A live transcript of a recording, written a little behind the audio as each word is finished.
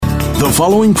The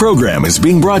following program is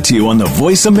being brought to you on the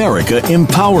Voice America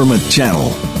Empowerment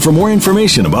Channel. For more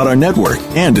information about our network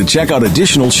and to check out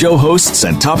additional show hosts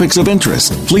and topics of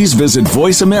interest, please visit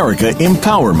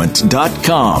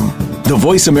voiceamericaempowerment.com. The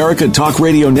Voice America Talk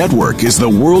Radio Network is the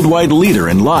worldwide leader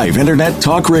in live Internet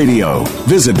talk radio.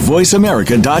 Visit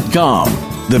voiceamerica.com.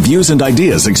 The views and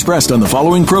ideas expressed on the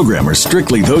following program are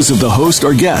strictly those of the host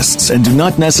or guests and do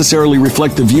not necessarily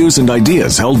reflect the views and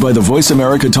ideas held by the Voice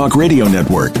America Talk Radio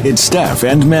Network, its staff,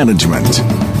 and management.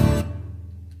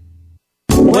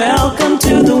 Welcome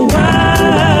to the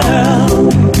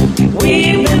world.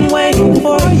 We've been waiting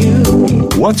for you.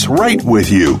 What's right with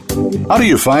you? How do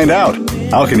you find out?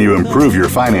 How can you improve your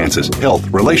finances, health,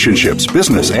 relationships,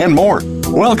 business, and more?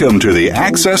 Welcome to the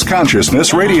Access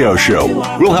Consciousness Radio Show.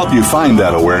 We'll help you find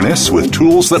that awareness with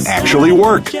tools that actually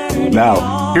work.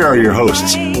 Now, here are your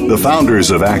hosts, the founders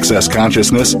of Access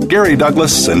Consciousness, Gary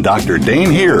Douglas and Dr.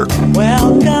 Dane Heer.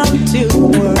 Welcome to the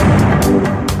world.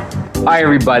 Hi,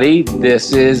 everybody.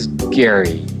 This is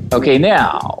Gary. Okay,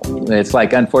 now, it's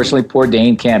like, unfortunately, poor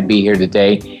Dane can't be here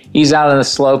today. He's out on the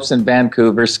slopes in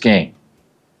Vancouver skiing.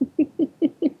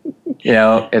 You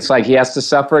know, it's like he has to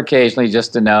suffer occasionally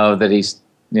just to know that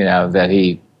that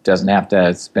he doesn't have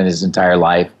to spend his entire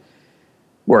life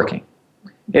working.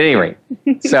 At any rate,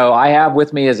 so I have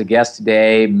with me as a guest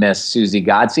today Miss Susie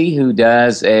Godsey, who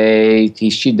does a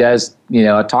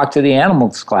talk to the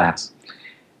animals class.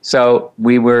 So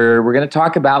we're going to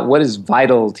talk about what is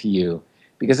vital to you,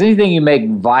 because anything you make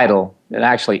vital that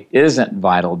actually isn't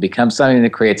vital becomes something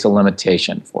that creates a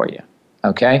limitation for you.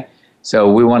 Okay?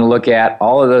 So we want to look at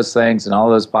all of those things and all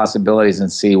those possibilities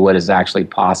and see what is actually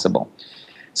possible.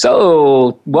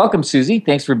 So welcome, Susie.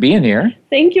 Thanks for being here.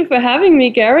 Thank you for having me,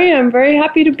 Gary. I'm very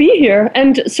happy to be here.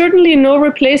 And certainly no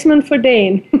replacement for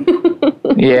Dane.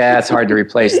 Yeah, it's hard to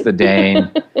replace the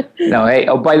Dane. No, hey,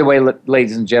 oh, by the way,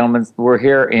 ladies and gentlemen, we're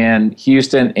here in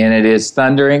Houston, and it is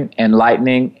thundering and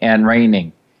lightning and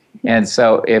raining. And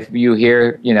so if you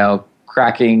hear,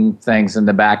 cracking things in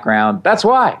the background, that's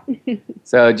why.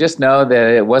 So just know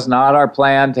that it was not our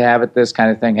plan to have this kind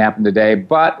of thing happen today,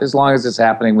 but as long as it's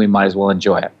happening, we might as well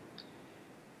enjoy it.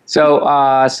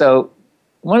 So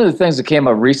one of the things that came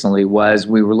up recently was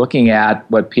we were looking at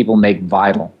what people make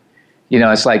vital.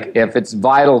 It's like if it's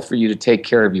vital for you to take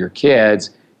care of your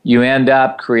kids, you end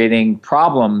up creating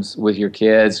problems with your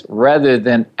kids rather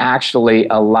than actually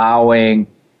allowing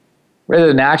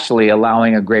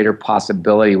a greater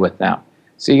possibility with them.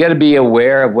 So you got to be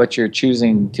aware of what you're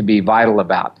choosing to be vital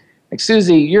about. Like,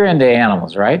 Susie, you're into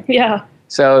animals, right? Yeah.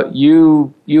 So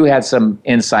you had some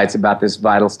insights about this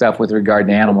vital stuff with regard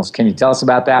to animals. Can you tell us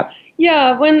about that?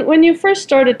 Yeah, when you first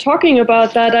started talking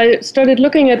about that, I started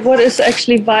looking at what is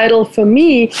actually vital for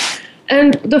me.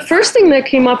 And the first thing that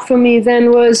came up for me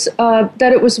then was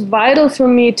that it was vital for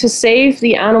me to save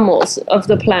the animals of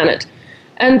the planet.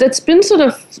 And it's been sort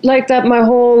of like that my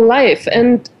whole life.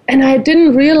 And I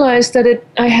didn't realize that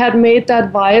I had made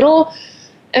that vital.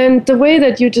 And the way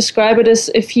that you describe it is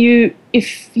if you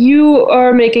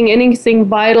are making anything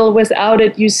vital without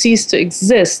it, you cease to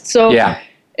exist. So yeah.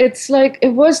 It's like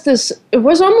it was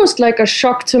almost like a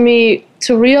shock to me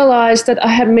to realize that I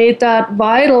had made that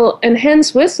vital, and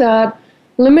hence with that,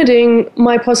 limiting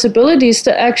my possibilities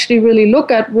to actually really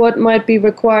look at what might be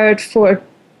required for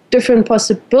different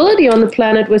possibility on the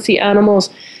planet with the animals,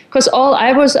 because all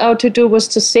I was out to do was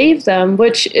to save them,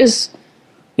 which is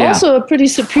also a pretty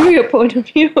superior point of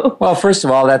view. Well, first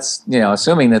of all, that's,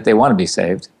 assuming that they want to be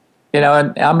saved. And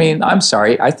I mean, I'm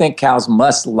sorry, I think cows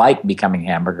must like becoming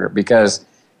hamburger because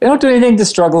they don't do anything to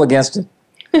struggle against it.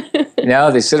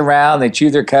 They sit around, they chew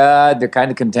their cud, they're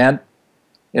kind of content.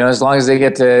 As long as they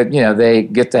get to, they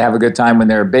get to have a good time when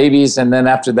they're babies, and then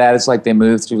after that, it's like they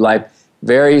move through life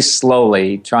very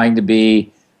slowly, trying to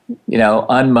be,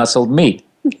 unmuscled meat.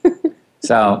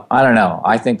 So, I don't know.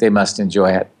 I think they must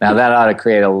enjoy it. Now, that ought to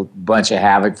create a bunch of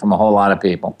havoc from a whole lot of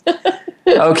people.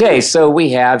 Okay, so we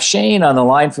have Shane on the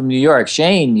line from New York.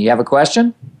 Shane, you have a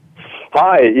question?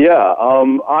 Hi, yeah.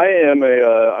 I'm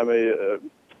a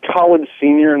college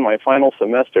senior in my final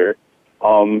semester,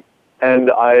 and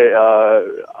I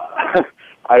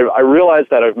realized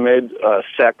that I've made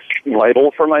sex vital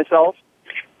for myself.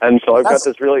 And so I've got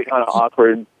this really kind of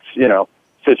awkward,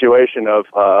 situation of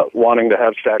wanting to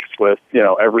have sex with,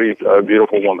 every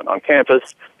beautiful woman on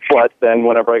campus. But then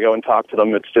whenever I go and talk to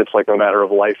them, it's just like a matter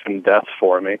of life and death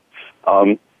for me.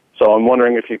 So I'm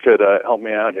wondering if you could help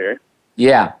me out here.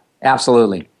 Yeah,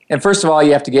 absolutely. And first of all,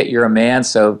 you have to get you're a man.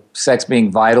 So sex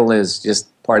being vital is just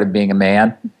part of being a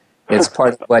man. It's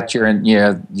part of what your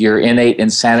innate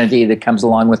insanity that comes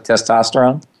along with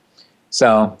testosterone.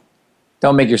 So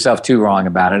don't make yourself too wrong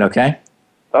about it, okay?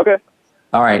 Okay.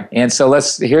 All right. And so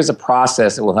here's a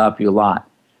process that will help you a lot.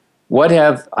 What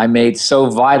have I made so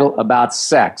vital about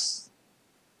sex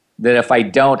that if I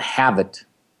don't have it,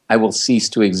 I will cease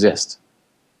to exist?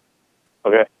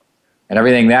 Okay. And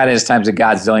everything that is times a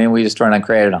godzillion, we destroy and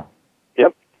uncreated all.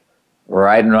 Yep.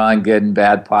 Right and wrong, good and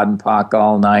bad, pod and pock,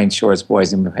 all nine shorts,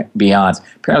 boys and beyonds.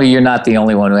 Apparently you're not the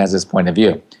only one who has this point of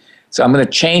view. So I'm going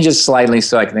to change it slightly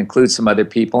so I can include some other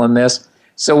people in this.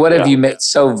 So what have you made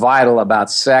so vital about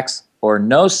sex or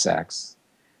no sex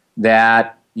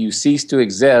that you cease to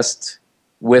exist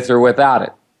with or without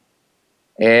it?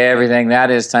 Everything that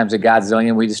is times a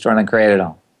godzillion, we destroy and uncreate it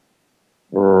all.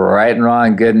 Right and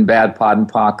wrong, good and bad, pod and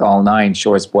pock, all nine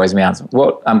shorts, boys and beyonds.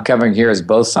 What I'm covering here is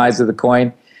both sides of the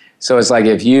coin. So it's like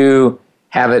if you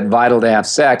have it vital to have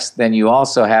sex, then you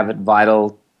also have it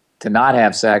vital to not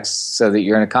have sex so that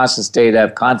you're in a constant state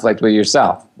of conflict with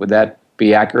yourself. Would that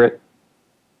be accurate?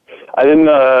 I didn't,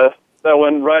 that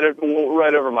went right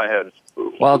over my head.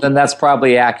 Well, then that's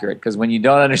probably accurate, because when you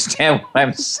don't understand what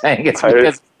I'm saying, it's because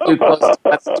it's too close to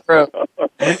what's true.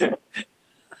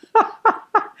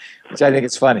 Which I think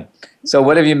is funny. So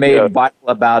what have you made vital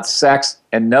about sex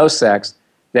and no sex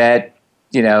that,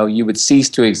 you would cease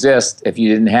to exist if you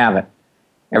didn't have it?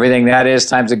 Everything that is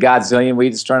times a godzillion, we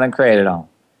destroy and uncreate it all.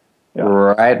 Yeah.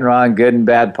 Right and wrong, good and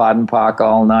bad, pod and pock,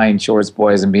 all nine shorts,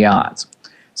 boys and beyonds.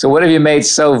 So what have you made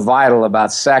so vital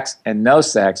about sex and no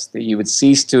sex that you would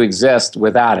cease to exist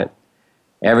without it?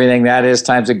 Everything that is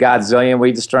times a godzillion,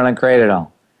 we destroy and uncreate it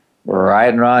all. Right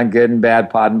and wrong, good and bad,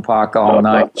 pod and pock, all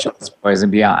nine shorts, boys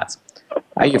and beyonds.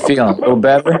 How you feeling? A little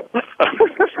better?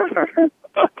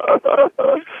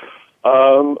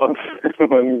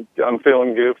 I'm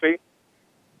feeling goofy.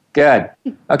 Good.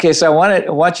 Okay, so I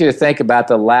want you to think about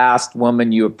the last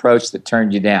woman you approached that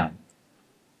turned you down.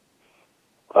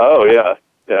 Oh, yeah.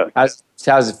 How's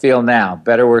it feel now?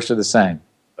 Better, worse, or the same?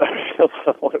 It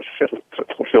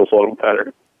feels a little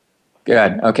better.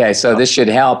 Good. Okay, so this should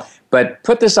help. But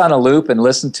put this on a loop and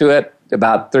listen to it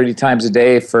about 30 times a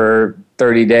day for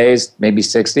 30 days, maybe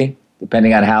 60,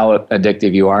 depending on how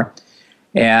addictive you are.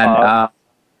 And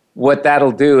what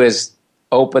that'll do is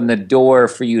open the door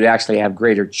for you to actually have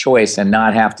greater choice and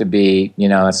not have to be,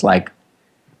 it's like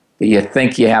you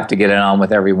think you have to get it on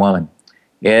with every woman.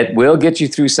 It will get you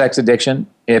through sex addiction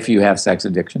if you have sex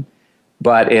addiction,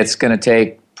 but it's going to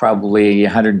take probably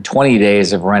 120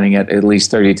 days of running it at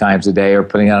least 30 times a day or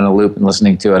putting it on a loop and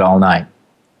listening to it all night.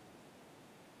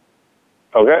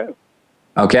 Okay.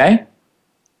 Okay?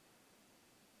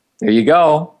 There you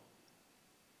go.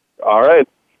 All right.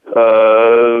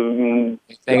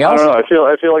 Anything else? I don't know.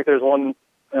 I feel like there's one.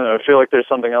 I feel like there's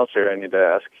something else here I need to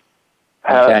ask.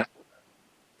 Okay.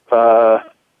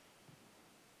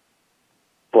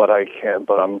 But I can't.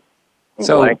 But I'm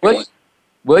so blanking.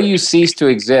 Will you cease to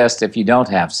exist if you don't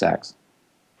have sex?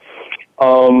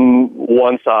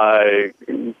 Once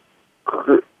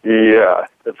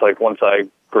it's like once I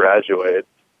graduate.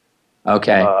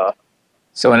 Okay.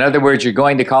 So in other words, you're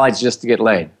going to college just to get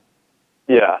laid.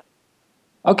 Yeah.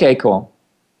 Okay, cool.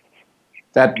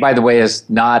 That, by the way, is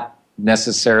not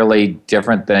necessarily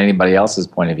different than anybody else's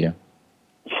point of view.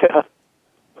 Yeah.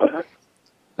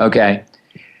 Okay.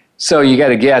 So you got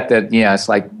to get that, it's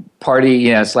like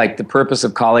it's like the purpose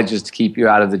of college is to keep you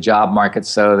out of the job market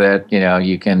so that,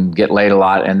 you can get laid a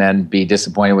lot and then be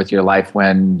disappointed with your life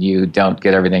when you don't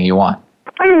get everything you want.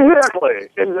 Exactly,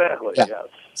 yeah. Yes.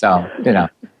 So,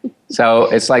 so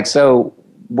it's like, so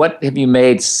what have you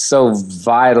made so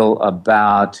vital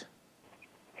about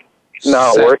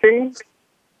not working?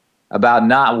 About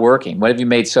not working. What have you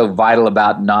made so vital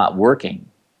about not working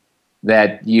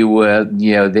that you would,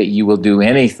 that you will do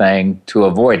anything to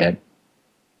avoid it?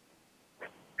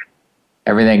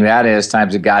 Everything that is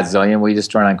times a godzillion, we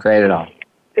destroy and uncreate it all.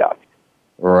 Yeah.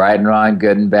 Right and wrong,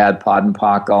 good and bad, pod and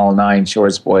pock, all nine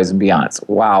shorts, boys and beyonds.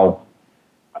 Wow.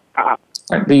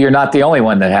 You're not the only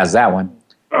one that has that one.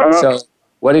 So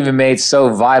what have you made so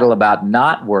vital about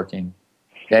not working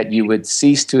that you would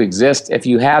cease to exist if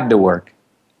you had to work?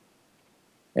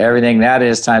 Everything that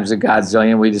is times a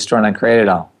godzillion, we destroy and uncreate it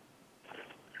all.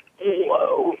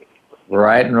 Whoa.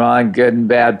 Right and wrong, good and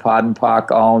bad, pod and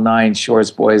pock, all nine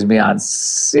shorts, boys and beyond.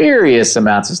 Serious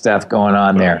amounts of stuff going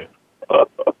on there.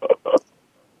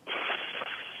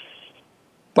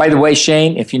 By the way,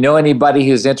 Shane, if you know anybody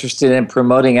who's interested in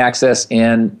promoting Access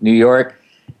in New York,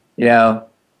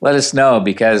 let us know,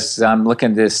 because I'm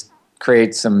looking to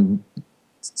create some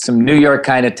New York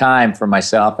kind of time for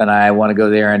myself, and I want to go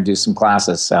there and do some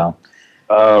classes. So,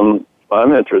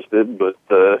 I'm interested, but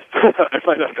I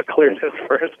might have to clear this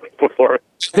first before. I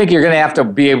think you're going to have to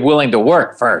be willing to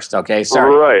work first. Okay,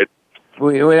 sorry. Right.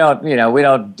 we don't, we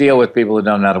don't deal with people who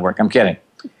don't know how to work. I'm kidding.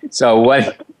 So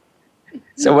what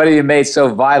have you made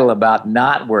so vital about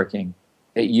not working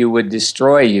that you would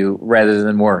destroy you rather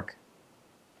than work?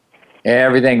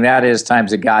 Everything that is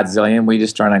times a godzillion, we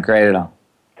destroy and uncreate it all.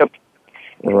 Yep.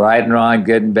 Right and wrong,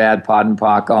 good and bad, pod and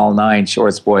pock, all nine,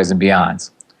 shorts, boys, and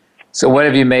beyonds. So what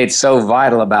have you made so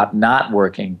vital about not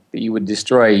working that you would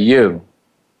destroy you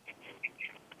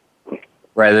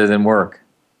rather than work?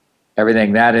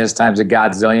 Everything that is times a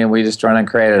godzillion, we destroy and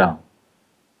uncreate it all.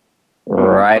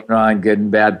 Right and wrong, good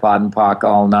and bad, pod and pock,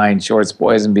 all nine, shorts,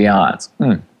 boys, and beyonds.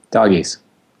 Doggies.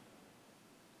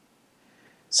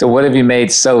 So what have you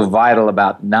made so vital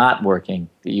about not working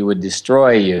that you would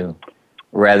destroy you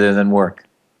rather than work?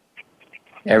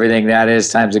 Everything that is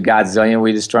times a godzillion,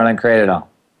 we destroy and uncreate it all.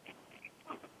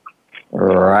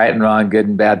 Right and wrong, good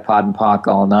and bad, pod and pock,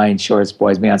 all nine, shorts,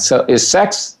 boys, beyond. So is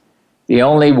sex the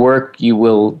only work you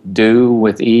will do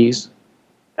with ease?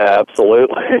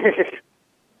 Absolutely.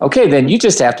 Okay, then you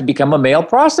just have to become a male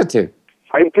prostitute.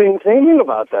 I've been thinking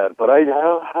about that, but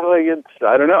how do I get?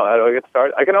 I don't know. How do I get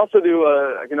started? I can also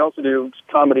do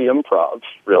comedy improv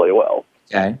really well.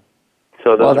 Okay.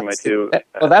 So those are my two.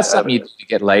 Well, that's something you do to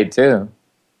get laid too.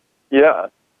 Yeah.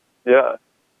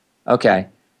 Okay.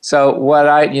 So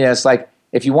it's like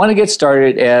if you want to get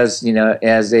started as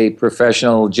a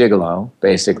professional gigolo,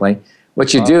 basically,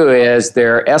 what you do is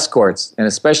there are escorts, and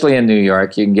especially in New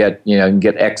York, you can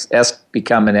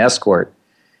become an escort.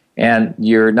 And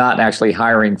you're not actually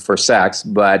hiring for sex,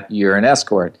 but you're an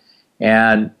escort.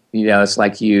 And, it's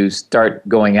like you start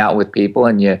going out with people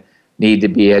and you need to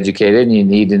be educated and you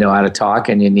need to know how to talk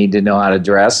and you need to know how to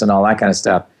dress and all that kind of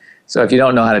stuff. So if you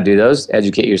don't know how to do those,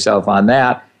 educate yourself on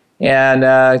that and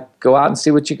go out and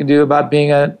see what you can do about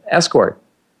being an escort.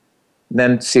 And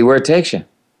then see where it takes you.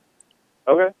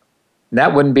 Okay. And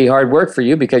that wouldn't be hard work for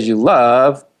you because you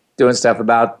love doing stuff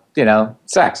about,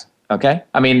 sex. Okay?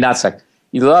 I mean, not sex.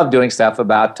 You love doing stuff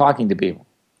about talking to people.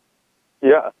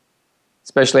 Yeah.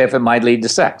 Especially if it might lead to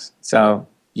sex. So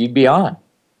you'd be on.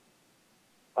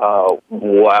 Oh,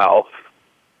 wow.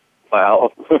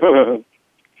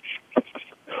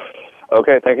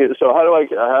 Okay, thank you. So how do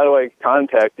I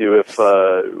contact you if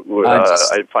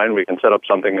I find we can set up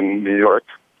something in New York?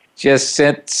 Just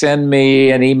send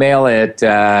me an email at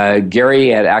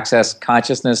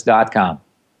Gary@accessconsciousness.com.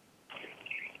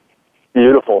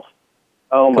 Beautiful.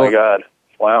 Oh, Cool. my God.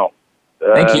 Wow.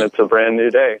 Thank you. It's a brand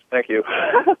new day. Thank you.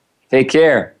 Take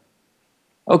care.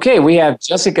 Okay, we have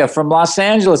Jessica from Los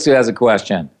Angeles who has a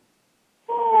question.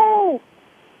 Hey.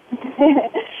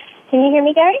 Can you hear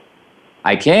me, Gary?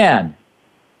 I can.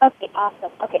 Okay,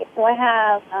 awesome. Okay, so I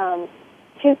have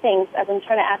two things I've been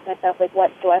trying to ask myself, like,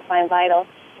 what do I find vital?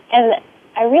 And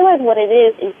I realize what it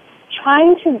is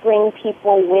trying to bring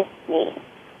people with me.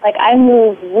 Like, I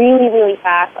move really, really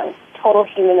fast. I'm total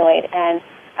humanoid, and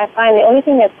I find the only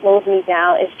thing that slows me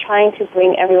down is trying to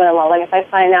bring everyone along. Like, if I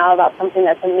find out about something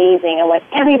that's amazing, I want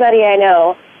everybody I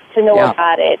know to know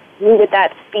about it, move at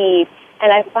that speed.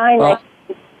 And I find that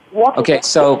walking... Okay,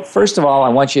 so first of all, I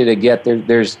want you to get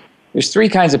there's three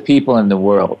kinds of people in the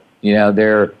world.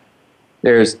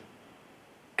 There's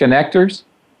connectors,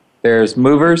 there's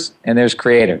movers, and there's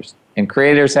creators. And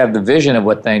creators have the vision of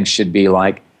what things should be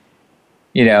like.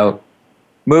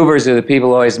 Movers are the people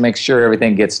who always make sure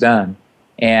everything gets done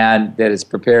and that it's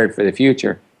prepared for the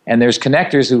future. And there's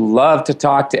connectors who love to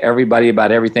talk to everybody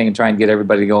about everything and try and get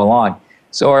everybody to go along.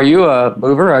 So are you a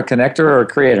mover, a connector, or a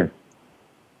creator?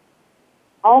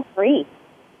 All three.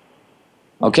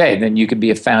 Okay, then you could be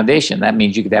a foundation. That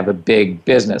means you could have a big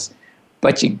business.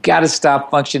 But you got to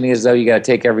stop functioning as though you got to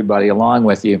take everybody along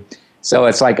with you. So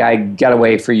it's like I got a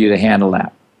way for you to handle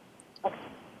that.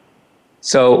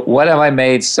 So what have I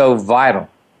made so vital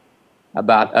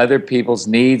about other people's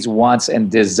needs, wants, and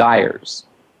desires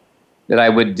that I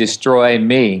would destroy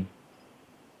me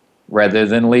rather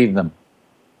than leave them?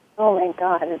 Oh, my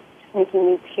God, it's making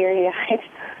me teary-eyed.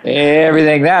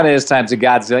 Everything that is times a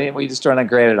godzillion, we destroy and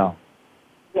uncreate it all.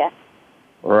 Yes.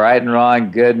 Right and wrong,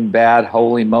 good and bad,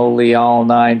 holy moly, all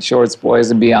nine, shorts,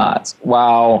 boys, and beyonds.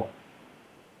 Wow.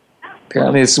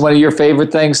 Apparently it's one of your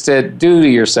favorite things to do to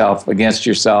yourself, against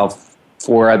yourself,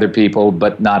 for other people,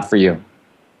 but not for you.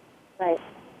 Right.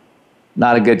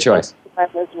 Not a good choice. I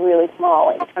was really small,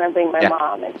 and trying to bring my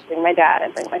mom and bring my dad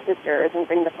and bring my sisters and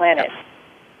bring the planet.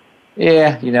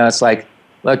 Yeah, it's like,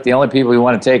 look, the only people we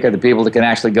want to take are the people that can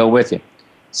actually go with you.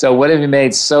 So what have you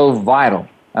made so vital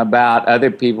about other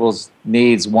people's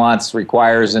needs, wants,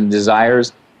 requires, and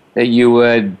desires that you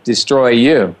would destroy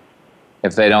you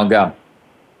if they don't go?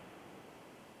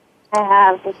 I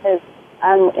have, because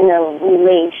I'm in a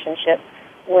relationship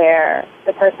where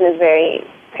the person is very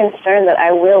concerned that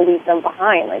I will leave them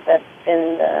behind. Like that's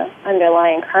been the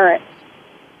underlying current.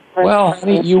 Well,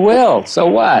 honey, you will. So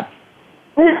what?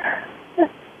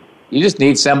 You just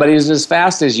need somebody who's as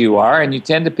fast as you are, and you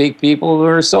tend to pick people who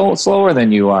are slower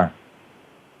than you are.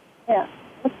 Yeah.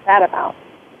 What's that about?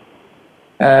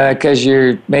 Because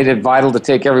you made it vital to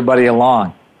take everybody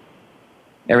along.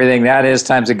 Everything that is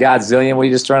times a godzillion, we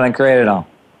just run and create it all.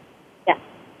 Yeah.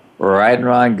 Right and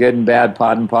wrong, good and bad,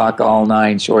 pot and pock, all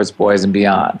nine, shorts, boys, and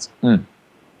beyonds.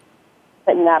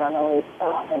 But not on the loose.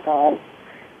 Oh, my God.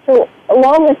 So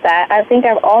along with that, I think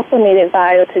I've also made it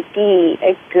vital to be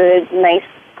a good, nice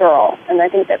girl. And I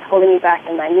think that's holding me back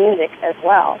in my music as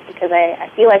well, because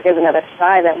I feel like there's another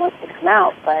side that wants to come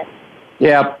out. But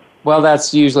yeah, well,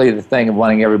 that's usually the thing of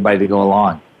wanting everybody to go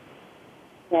along.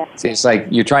 yeah. See, it's like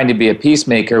you're trying to be a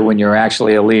peacemaker when you're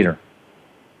actually a leader.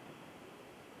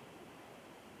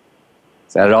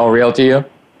 Is that at all real to you?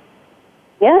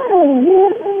 Yeah.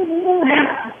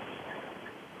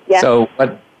 Yeah. So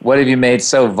what have you made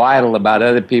so vital about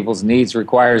other people's needs,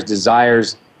 requires,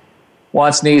 desires,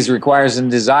 wants, needs, requires, and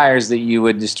desires that you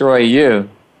would destroy you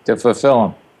to fulfill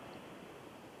them?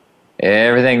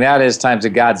 Everything that is times a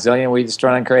godzillion, we just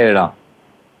run and create it all.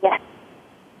 Yeah.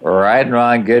 Right and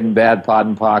wrong, good and bad, pot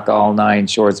and pock, all nine,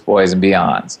 shorts, boys, and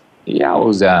beyonds.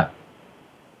 Yowza.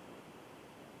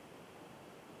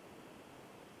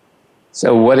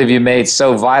 So what have you made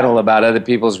so vital about other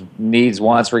people's needs,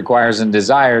 wants, requires, and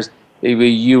desires that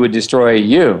you would destroy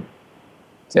you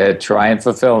to try and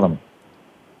fulfill them?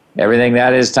 Everything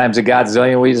that is times a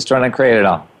godzillion, we just run and create it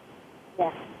all.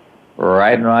 Yeah.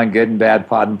 Right and wrong, good and bad,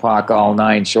 pot and pock, all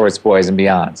nine, shorts, boys, and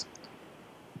beyonds.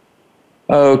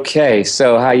 Okay,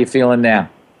 so how you feeling now?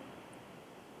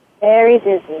 Very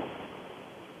dizzy.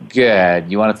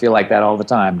 Good. You want to feel like that all the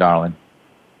time, darling.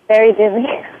 Very dizzy.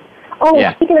 Oh,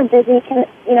 Yeah. Speaking of dizzy,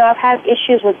 I've had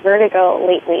issues with vertigo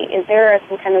lately. Is there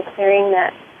some kind of clearing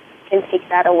that can take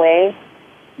that away?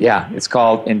 Yeah, it's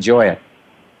called enjoy it.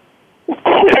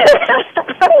 How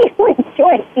do you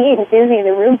enjoy being dizzy in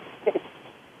the room?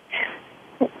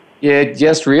 You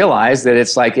just realize that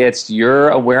it's your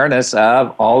awareness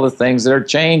of all the things that are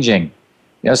changing.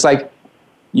 It's like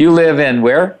you live in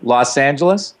where? Los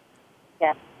Angeles?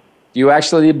 Yeah. Do you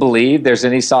actually believe there's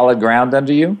any solid ground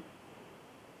under you?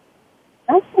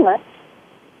 Not so much.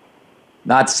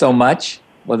 Not so much?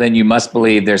 Well, then you must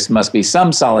believe there must be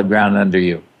some solid ground under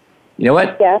you. You know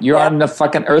what? Yeah, You're yeah. on the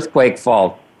fucking earthquake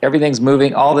fault. Everything's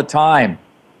moving all the time.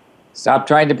 Stop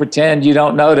trying to pretend you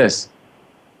don't notice.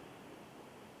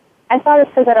 I thought it's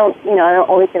because I don't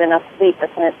always get enough sleep.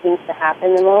 That's when it seems to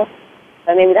happen the most.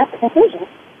 But maybe that's the conclusion.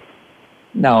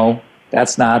 No,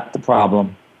 that's not the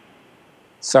problem.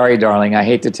 Sorry, darling, I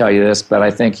hate to tell you this, but I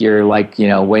think you're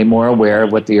way more aware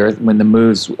of what the earth, when the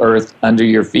moves earth under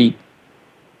your feet.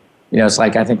 It's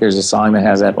like, I think there's a song that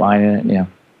has that line in it,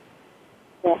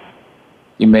 Yeah.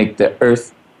 You make the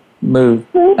earth move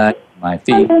under my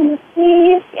feet.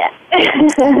 Yeah.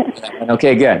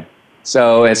 Okay, good.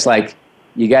 So it's like,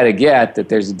 you got to get that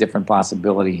there's a different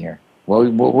possibility here.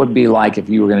 What would it be like if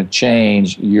you were going to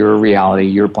change your reality,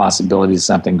 your possibility to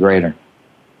something greater?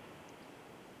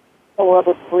 The world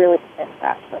would really fit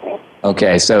that for me.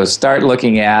 Okay, so start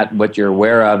looking at what you're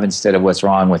aware of instead of what's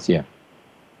wrong with you.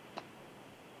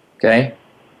 Okay?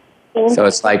 So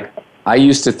it's like, I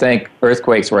used to think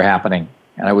earthquakes were happening,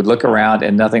 and I would look around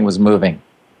and nothing was moving.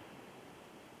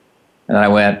 And then I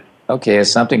went, okay, is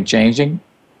something changing?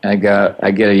 And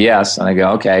I get a yes, and I go,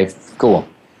 okay, cool.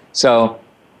 So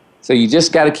you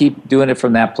just got to keep doing it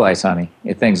from that place, honey.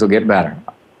 Things will get better.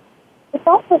 It's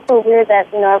also so weird that,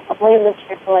 I've only lived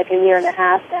here for like a year and a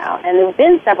half now, and there have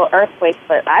been several earthquakes,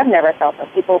 but I've never felt them.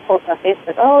 People post on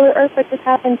Facebook, oh, the earthquake just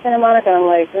happened in Santa Monica, and I'm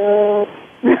like,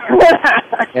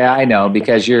 Yeah, I know,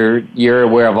 because you're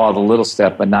aware of all the little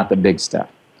stuff, but not the big stuff.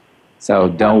 So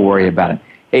don't worry about it.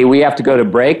 Hey, we have to go to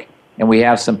break, and we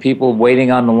have some people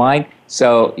waiting on the line.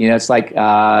 So, it's like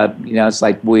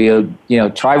we'll,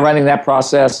 try running that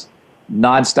process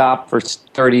nonstop for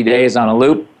 30 days on a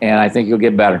loop, and I think you'll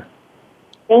get better.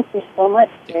 Thank you so much.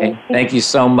 Okay, thank you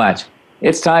so much.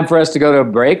 It's time for us to go to a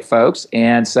break, folks.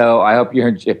 And so I hope you're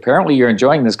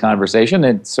enjoying this conversation.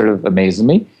 It sort of amazes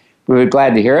me. We were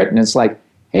glad to hear it. And it's like,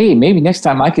 hey, maybe next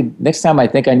time I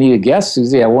think I need a guest,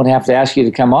 Susie, I won't have to ask you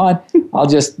to come on. I'll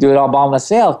just do it all by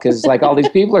myself because it's like all these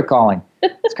people are calling.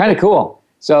 It's kind of cool.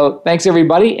 So thanks,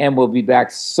 everybody. And we'll be back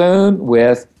soon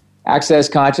with Access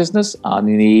Consciousness on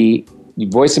the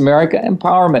Voice America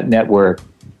Empowerment Network.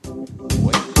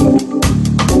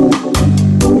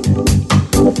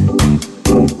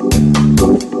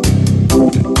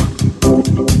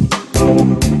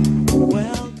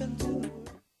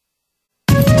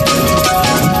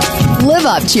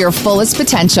 up to your fullest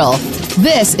potential.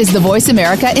 This is the Voice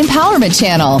America Empowerment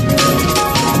Channel.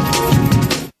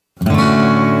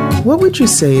 What would you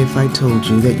say if I told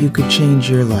you that you could change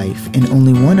your life in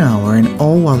only 1 hour and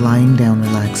all while lying down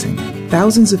relaxing?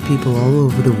 Thousands of people all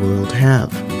over the world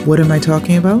have. What am I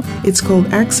talking about? It's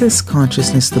called Access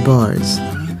Consciousness, the BARS.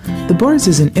 The BARS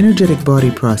is an energetic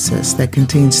body process that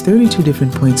contains 32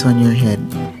 different points on your head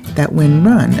that, when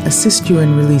run, assist you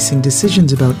in releasing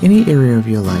decisions about any area of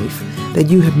your life that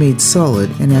you have made solid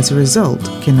and as a result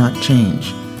cannot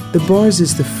change. The BARS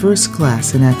is the first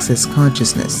class in Access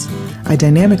Consciousness, a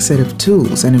dynamic set of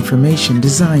tools and information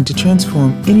designed to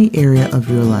transform any area of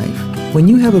your life. When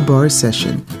you have a BARS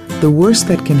session, the worst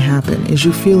that can happen is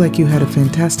you feel like you had a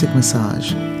fantastic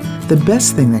massage. The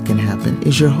best thing that can happen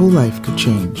is your whole life could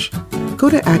change. Go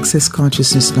to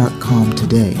accessconsciousness.com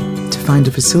today to find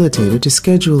a facilitator to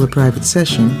schedule a private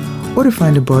session or to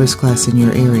find a BARS class in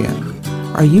your area.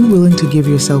 Are you willing to give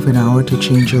yourself an hour to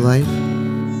change your life?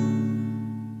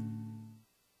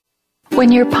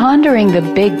 When you're pondering the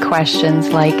big questions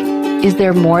like, is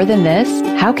there more than this?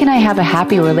 How can I have a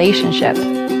happy relationship?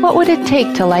 What would it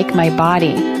take to like my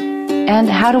body? And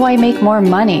how do I make more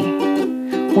money?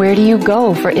 Where do you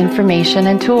go for information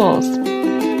and tools?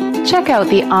 Check out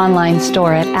the online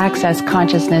store at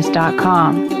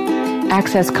accessconsciousness.com.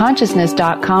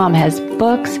 AccessConsciousness.com has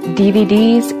books,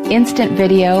 DVDs, instant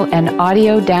video and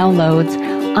audio downloads,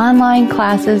 online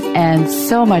classes, and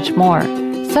so much more.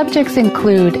 Subjects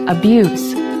include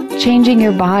abuse, changing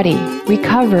your body,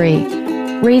 recovery,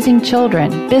 raising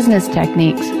children, business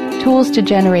techniques, tools to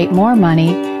generate more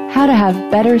money, how to have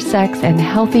better sex and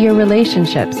healthier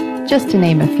relationships, just to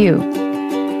name a few.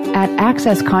 At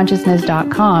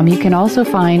accessconsciousness.com, you can also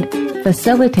find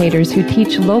facilitators who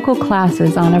teach local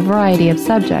classes on a variety of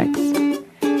subjects.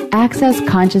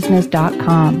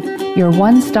 AccessConsciousness.com, your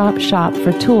one-stop shop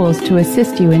for tools to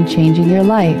assist you in changing your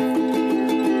life.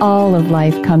 All of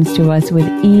life comes to us with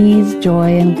ease,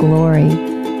 joy, and glory.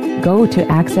 Go to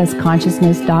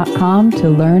accessconsciousness.com to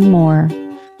learn more.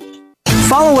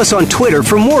 Follow us on Twitter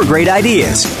for more great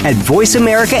ideas at Voice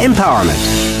America Empowerment.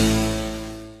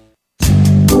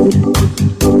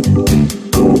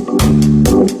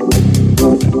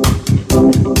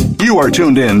 You are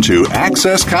tuned in to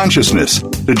Access Consciousness.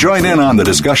 To join in on the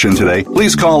discussion today,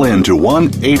 please call in to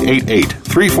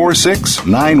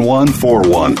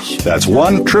 1-888-346-9141. That's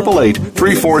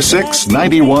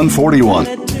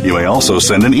 1-888-346-9141. You may also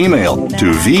send an email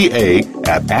to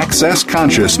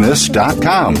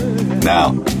va@accessconsciousness.com.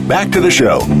 Now, back to the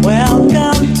show.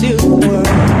 Welcome to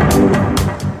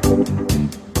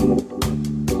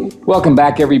Welcome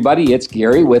back, everybody. It's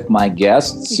Gary with my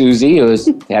guest, Susie, who has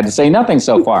had to say nothing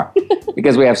so far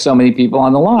because we have so many people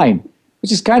on the line, which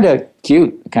is kind of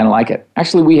cute. I kind of like it.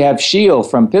 Actually, we have Sheil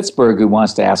from Pittsburgh who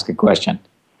wants to ask a question.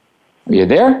 Are you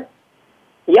there?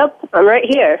 Yep, I'm right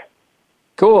here.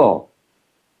 Cool.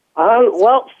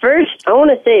 Well, first, I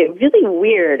want to say, really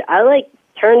weird. I,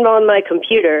 turned on my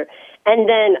computer, and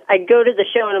then I go to the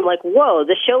show, and I'm like, whoa,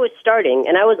 the show is starting.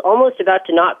 And I was almost about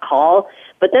to not call,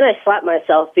 but then I slapped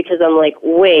myself because I'm like,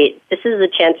 wait, this is a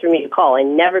chance for me to call. I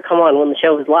never come on when the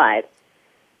show is live.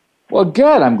 Well,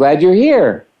 good. I'm glad you're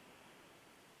here.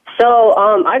 So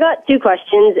I got two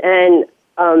questions, and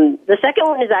the second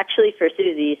one is actually for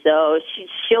Susie, so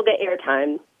she'll get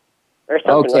airtime or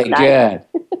something like that.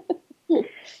 Okay, good.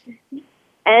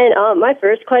 And my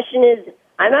first question is,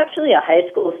 I'm actually a high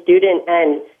school student,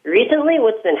 and recently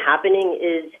what's been happening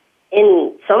is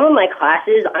in some of my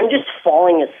classes, I'm just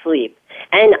falling asleep.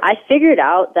 And I figured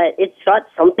out that it's got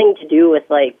something to do with,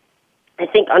 I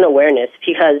think, unawareness,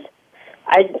 because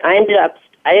I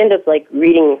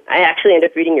actually end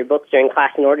up reading your books during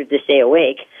class in order to stay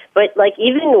awake. But,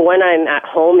 even when I'm at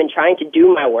home and trying to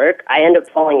do my work, I end up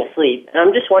falling asleep. And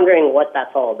I'm just wondering what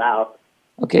that's all about.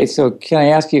 Okay, so can I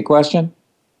ask you a question?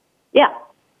 Yeah.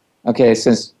 Okay,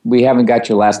 since we haven't got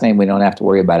your last name, we don't have to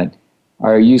worry about it.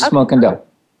 Are you smoking dope?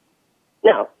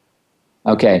 No.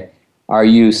 Okay. Are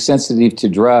you sensitive to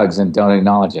drugs and don't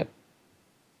acknowledge it?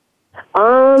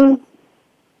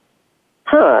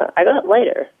 I got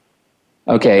lighter.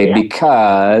 Okay, yeah.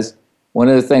 Because one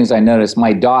of the things I noticed,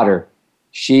 my daughter,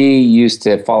 she used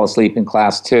to fall asleep in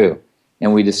class too.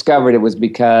 And we discovered it was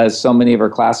because so many of her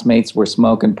classmates were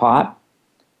smoking pot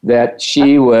that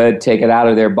she would take it out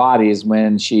of their bodies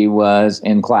when she was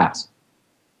in class.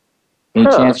 Any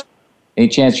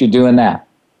chance you're doing that?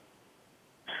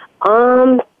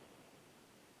 I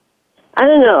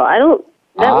don't know.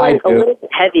 That went a little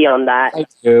heavy on that. I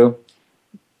do.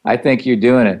 I think you're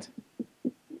doing it.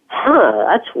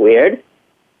 That's weird.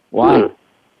 Why?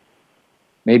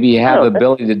 Maybe you have the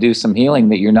ability to do some healing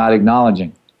that you're not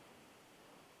acknowledging.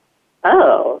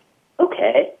 Oh,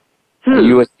 okay. Are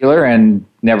you a healer and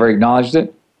never acknowledged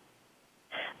it?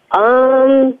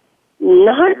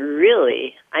 Not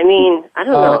really. I mean, I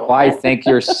don't know. Oh, I think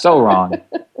you're so wrong.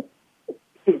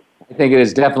 I think it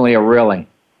is definitely a really.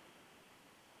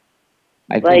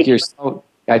 I think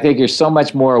you're so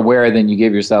much more aware than you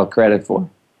give yourself credit for.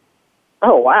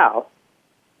 Oh, wow.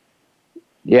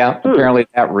 Yeah, apparently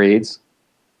that reads.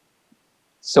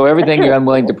 So everything you're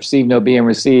unwilling to perceive, know, be, and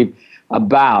receive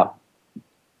about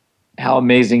how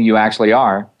amazing you actually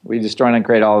are, we destroy and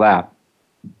uncreate all that.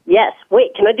 Yes.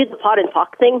 Wait, can I do the pot and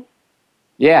talk thing?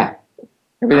 Yeah.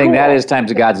 Everything that is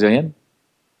times a godzillion.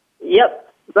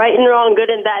 Yep. Right and wrong, good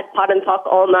and bad, pot and talk,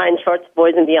 all nine, shorts,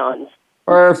 boys, and beyonds.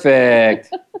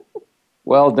 Perfect.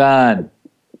 Well done.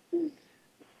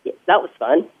 Yeah, that was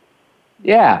fun.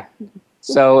 Yeah.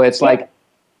 So it's like,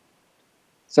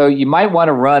 so you might want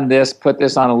to run this, put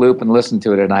this on a loop and listen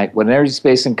to it at night. What energy,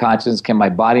 space, and consciousness can my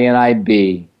body and I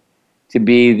be to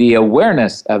be the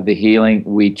awareness of the healing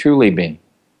we truly be?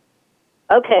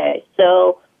 Okay,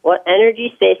 so what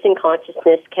energy, space, and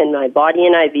consciousness can my body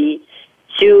and I be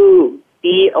to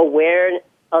be aware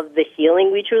of the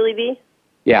healing we truly be?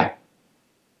 Yeah.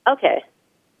 Okay.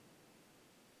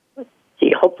 Let's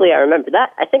see, hopefully I remember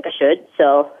that. I think I should,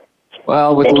 so.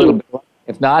 Well, with a little bit.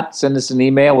 If not, send us an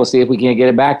email. We'll see if we can't get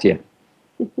it back to you.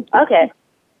 Okay.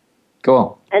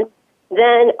 Cool. And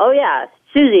then, oh yeah,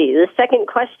 Susie, the second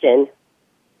question.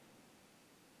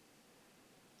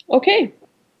 Okay.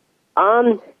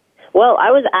 Well,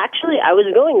 I was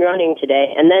going running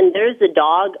today, and then there's a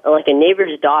dog, like a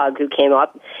neighbor's dog, who came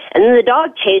up, and then the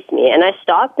dog chased me, and I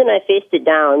stopped and I faced it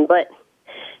down, but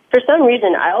for some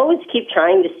reason, I always keep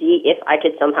trying to see if I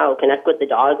could somehow connect with the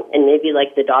dog, and maybe,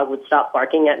 like, the dog would stop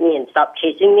barking at me and stop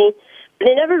chasing me, but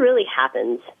it never really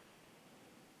happens.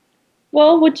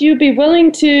 Well, would you be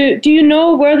willing to, do you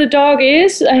know where the dog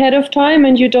is ahead of time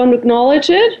and you don't acknowledge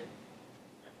it?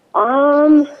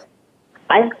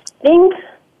 I think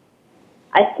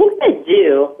I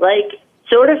do. Like,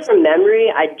 sort of from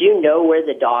memory, I do know where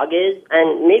the dog is,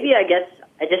 and maybe I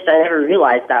never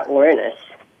realized that awareness.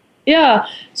 Yeah.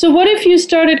 So what if you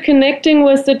started connecting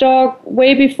with the dog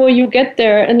way before you get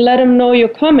there and let him know you're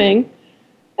coming,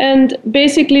 and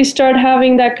basically start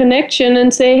having that connection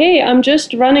and say, hey, I'm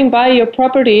just running by your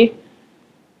property.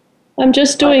 I'm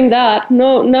just doing that.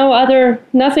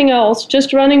 Nothing else.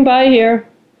 Just running by here,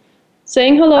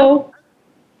 saying hello.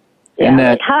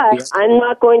 Yeah, hi. I'm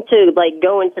not going to, like,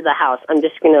 go into the house. I'm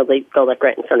just going to, like, go, like,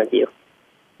 right in front of you.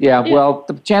 Yeah, well,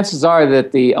 the chances are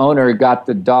that the owner got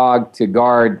the dog to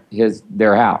guard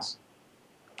their house.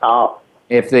 Oh.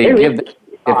 If they give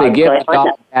the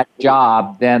dog that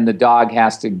job, then the dog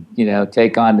has to,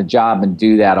 take on the job and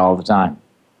do that all the time.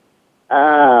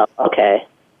 Okay.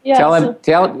 Yeah,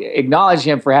 acknowledge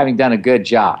him for having done a good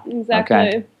job. Exactly.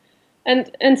 Okay?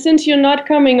 And since you're not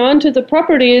coming onto the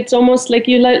property, it's almost like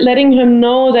you're letting him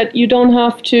know that you don't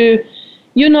have to,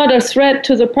 you're not a threat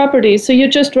to the property, so you're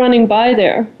just running by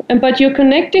there. But you're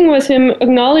connecting with him,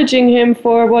 acknowledging him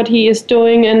for what he is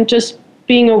doing and just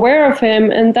being aware of him,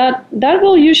 and that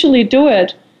will usually do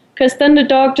it. Because then the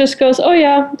dog just goes, oh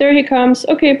yeah, there he comes,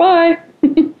 okay, bye.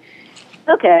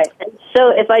 Okay, and so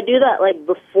if I do that, like,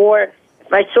 before,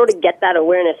 if I sort of get that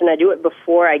awareness and I do it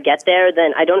before I get there,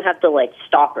 then I don't have to, like,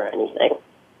 stop or anything.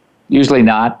 Usually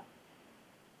not.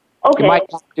 Okay.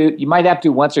 You might have to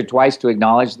once or twice to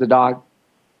acknowledge the dog.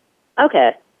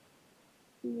 Okay.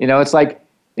 It's like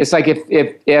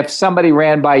if somebody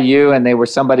ran by you and they were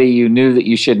somebody you knew that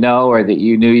you should know or that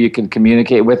you knew you could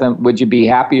communicate with them, would you be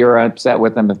happy or upset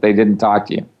with them if they didn't talk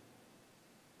to you?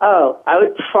 Oh, I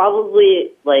would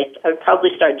probably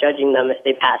start judging them if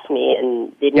they passed me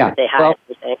and they didn't say hi or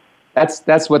anything.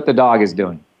 That's what the dog is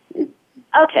doing.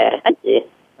 Okay, I see.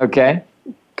 Okay,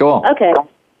 cool. Okay.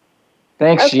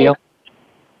 Thanks, Sheila.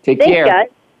 Thanks, care. Guys.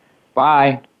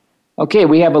 Bye. Okay,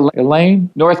 we have Elaine,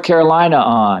 North Carolina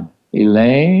on.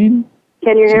 Elaine?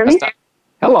 Can you hear me?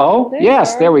 Hello.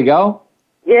 Yes, there we go.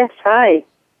 Yes, hi.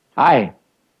 Hi.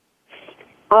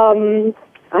 I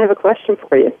have a question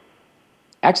for you.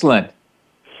 Excellent.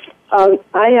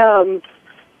 I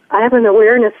have an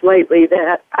awareness lately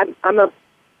that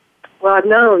I've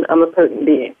known I'm a potent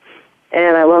being,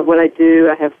 and I love what I do.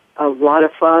 I have a lot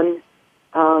of fun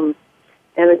and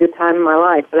a good time in my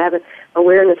life, but I have an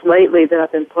awareness lately that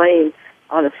I've been playing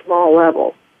on a small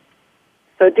level.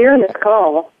 So during this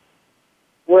call,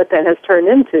 what that has turned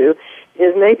into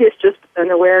is maybe it's just an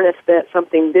awareness that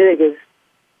something big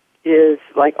is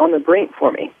like on the brink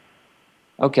for me.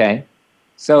 Okay.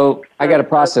 So I got a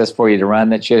process for you to run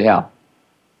that should help.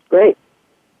 Great.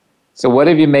 So what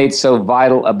have you made so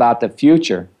vital about the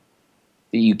future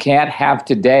that you can't have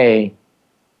today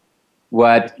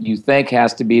what you think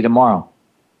has to be tomorrow.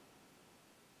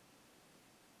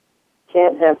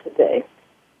 Can't have today.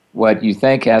 What you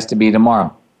think has to be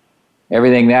tomorrow.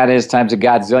 Everything that is times a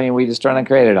godzillion we destroyed and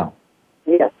created all.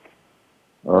 Yes.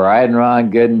 Right and wrong,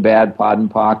 good and bad, pod and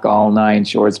pock, all nine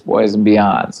shorts, boys and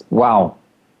beyonds. Wow.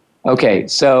 Okay,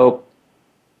 so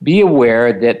be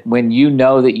aware that when you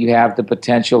know that you have the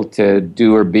potential to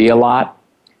do or be a lot,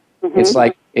 it's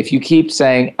like if you keep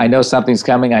saying, I know something's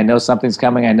coming, I know something's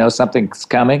coming, I know something's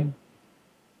coming,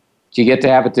 do you get to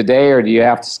have it today or do you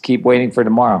have to keep waiting for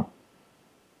tomorrow?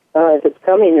 If it's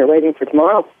coming, you're waiting for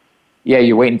tomorrow. Yeah,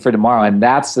 you're waiting for tomorrow. And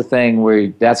that's the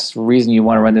thing that's the reason you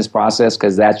want to run this process,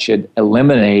 because that should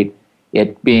eliminate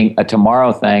it being a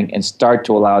tomorrow thing and start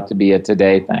to allow it to be a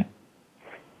today thing.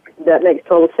 That makes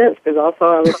total sense, because also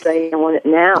I was saying I want it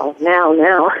now.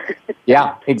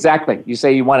 Yeah, exactly. You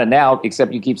say you want it now,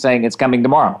 except you keep saying it's coming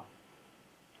tomorrow.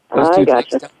 Those two things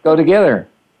don't go together.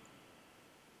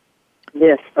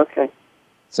 Yes, okay.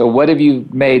 So what have you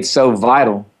made so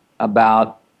vital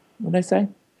about, what did I say?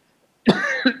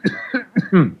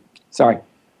 Sorry.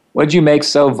 What did you make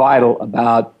so vital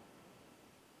about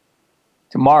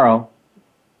tomorrow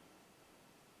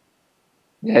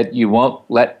that you won't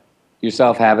let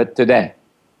yourself have it today?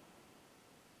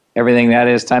 Everything that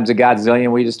is times a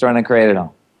godzillion we destroyed and created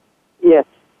all. Yes.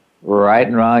 Right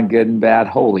and wrong, good and bad,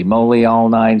 holy moly, all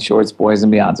nine shorts, boys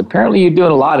and beyonds. Apparently you're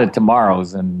doing a lot of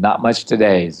tomorrows and not much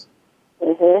todays.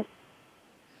 Mm-hmm.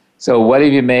 So what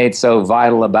have you made so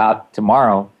vital about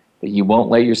tomorrow that you won't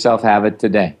let yourself have it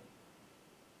today?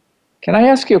 Can I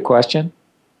ask you a question?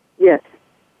 Yes.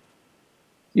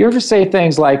 You ever say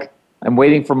things like, I'm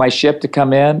waiting for my ship to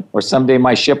come in, or someday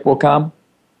my ship will come?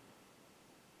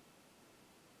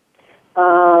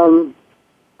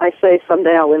 I say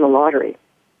someday I'll win the lottery.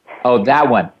 Oh, that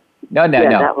one. No.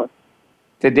 That one.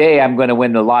 Today I'm going to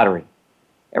win the lottery.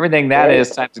 Everything that is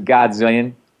times a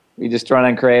godzillion, we destroyed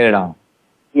and created all.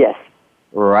 Yes.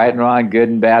 Right and wrong, good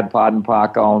and bad, pod and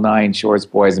pock, all nine shorts,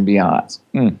 boys and beyonds.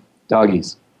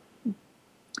 Doggies.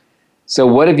 So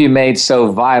what have you made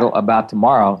so vital about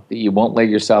tomorrow that you won't let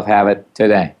yourself have it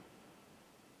today?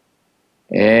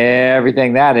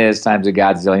 Everything that is times a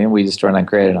godzillion, we destroyed and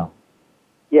created all.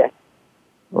 Yes.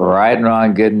 Right and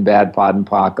wrong, good and bad, pod and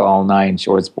pock, all nine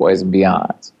shorts, boys and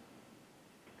beyonds.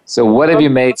 So what have you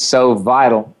made so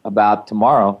vital about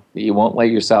tomorrow that you won't let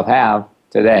yourself have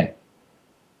today?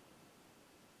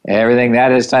 Everything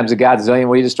that is times a godzillion,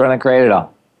 we destroyed and created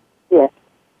all. Yes.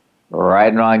 Right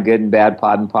and wrong, good and bad,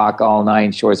 pod and pock, all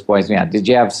nine shorts, boys and beyonds. Did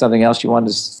you have something else you wanted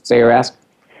to say or ask?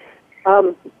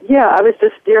 Yeah, I was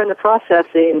just during the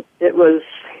processing. I was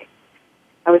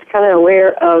kind of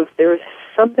aware of, there was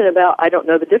something about, I don't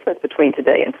know the difference between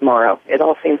today and tomorrow. It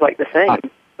all seems like the same.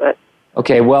 But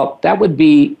okay, well, that would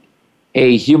be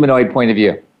a humanoid point of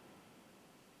view.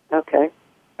 Okay.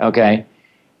 Okay.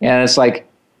 And it's like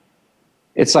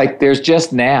there's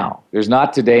just now. There's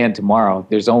not today and tomorrow.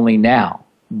 There's only now.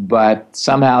 But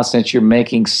somehow, since you're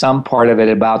making some part of it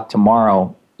about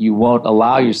tomorrow, you won't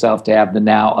allow yourself to have the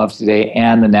now of today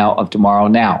and the now of tomorrow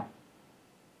now.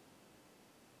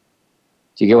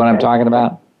 Do you get what I'm talking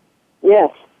about?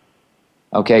 Yes.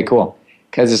 Okay, cool.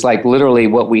 Because it's like literally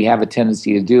what we have a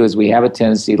tendency to do is we have a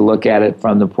tendency to look at it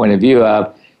from the point of view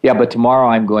of, yeah, but tomorrow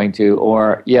I'm going to,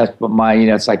 or yes, but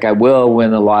it's like I will win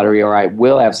the lottery, or I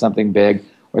will have something big,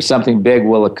 or something big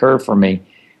will occur for me,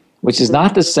 which is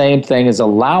not the same thing as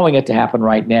allowing it to happen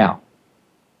right now.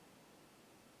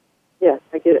 Yes,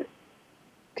 I get it.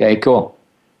 Okay, cool.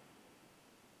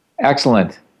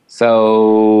 Excellent.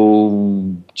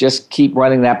 So just keep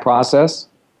running that process.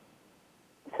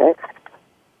 Okay.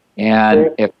 And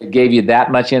if it gave you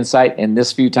that much insight, and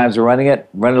this few times we're running it,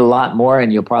 run it a lot more,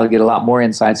 and you'll probably get a lot more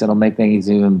insights, and it'll make things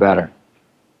even better.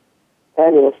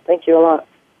 Fabulous. Thank you a lot.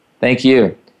 Thank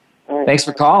you. All right. Thanks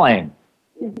for calling.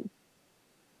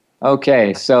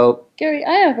 Okay, so... Gary,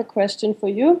 I have a question for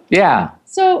you. Yeah.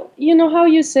 So, you know how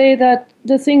you say that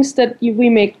the things that we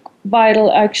make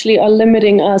vital actually are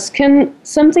limiting us. Can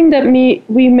something that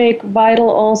we make vital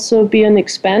also be an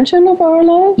expansion of our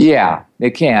lives? Yeah,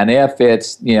 it can. If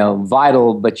it's,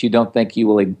 vital, but you don't think you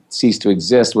will cease to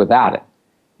exist without it.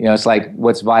 It's like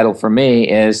what's vital for me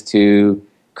is to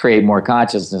create more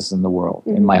consciousness in the world,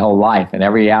 in my whole life, in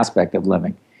every aspect of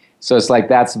living. So it's like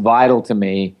that's vital to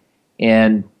me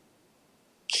in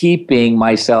keeping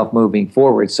myself moving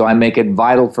forward. So I make it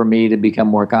vital for me to become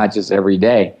more conscious every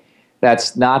day.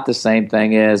 That's not the same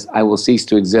thing as I will cease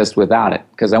to exist without it,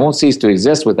 because I won't cease to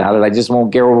exist without it. I just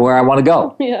won't get where I want to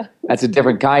go. Yeah. That's a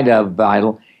different kind of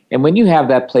vital. And when you have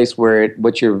that place where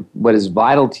what is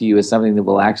vital to you is something that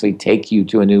will actually take you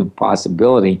to a new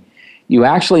possibility, you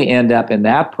actually end up in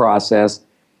that process.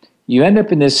 You end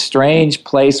up in this strange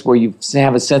place where you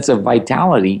have a sense of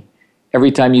vitality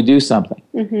every time you do something.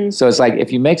 Mm-hmm. So it's like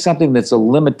if you make something that's a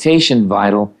limitation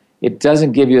vital, it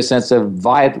doesn't give you a sense of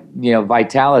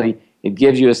vitality. It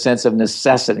gives you a sense of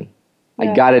necessity.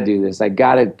 Yeah. I got to do this. I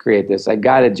got to create this. I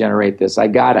got to generate this. I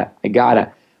got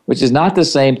to, which is not the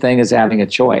same thing as having a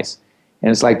choice. And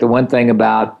it's like the one thing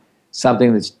about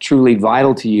something that's truly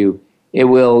vital to you, it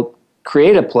will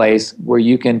create a place where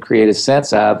you can create a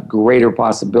sense of greater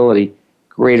possibility,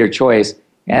 greater choice,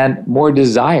 and more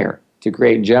desire to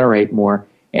create and generate more.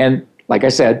 And like I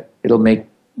said, it'll make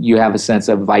you have a sense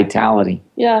of vitality.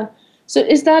 Yeah. So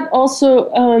is that also,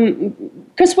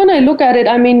 because when I look at it,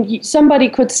 I mean, somebody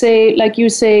could say, like you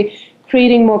say,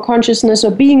 creating more consciousness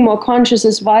or being more conscious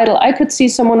is vital. I could see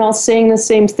someone else saying the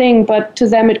same thing, but to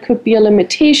them it could be a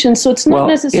limitation. So it's not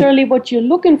necessarily what you're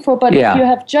looking for, but if you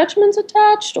have judgments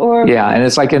attached or... Yeah, and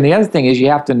it's like, and the other thing is you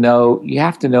have to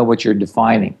know what you're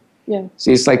defining. Yeah.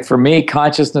 See, it's like for me,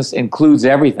 consciousness includes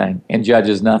everything and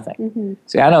judges nothing. Mm-hmm.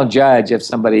 See, I don't judge if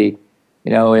somebody,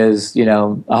 is,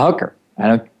 a hooker. I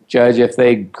don't judge if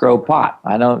they grow pot.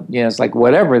 I don't, it's like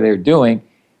whatever they're doing,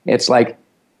 it's like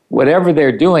whatever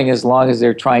they're doing, as long as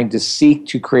they're trying to seek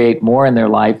to create more in their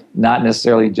life, not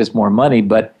necessarily just more money,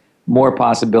 but more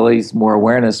possibilities, more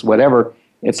awareness, whatever.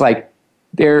 It's like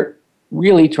they're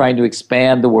really trying to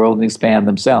expand the world and expand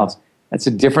themselves. That's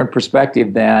a different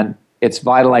perspective than it's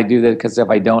vital I do that because if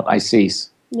I don't, I cease.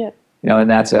 Yeah. And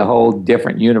that's a whole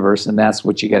different universe, and that's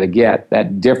what you got to get,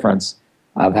 that difference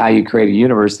of how you create a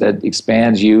universe that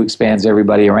expands you, expands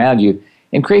everybody around you,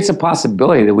 and creates a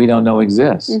possibility that we don't know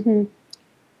exists. Mm-hmm.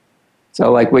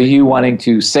 So like with you wanting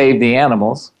to save the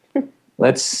animals,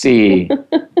 let's see.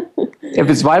 If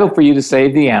it's vital for you to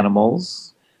save the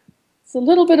animals, it's a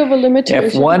little bit of a limitation.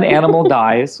 If one animal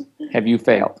dies, have you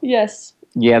failed? Yes.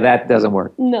 Yeah, that doesn't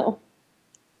work. No.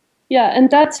 Yeah,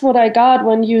 and that's what I got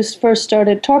when you first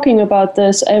started talking about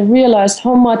this. I realized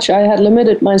how much I had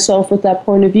limited myself with that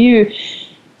point of view.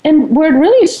 And where it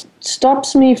really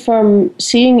stops me from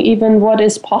seeing even what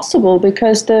is possible,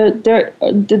 because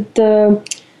the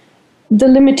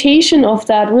limitation of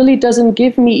that really doesn't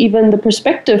give me even the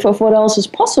perspective of what else is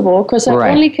possible, because I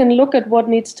only can look at what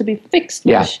needs to be fixed.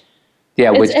 Yeah,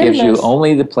 which gives endless. you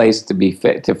only the place to be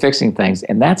to fixing things,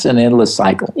 and that's an endless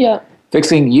cycle. Yeah.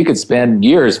 Fixing, you could spend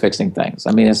years fixing things.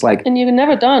 I mean, it's like... And you're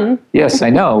never done. Yes, I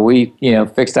know. We,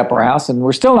 fixed up our house and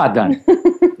we're still not done.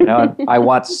 I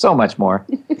want so much more.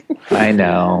 I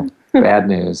know. Bad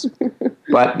news.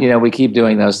 But, we keep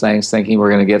doing those things thinking we're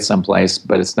going to get someplace,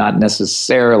 but it's not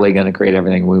necessarily going to create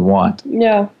everything we want.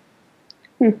 Yeah.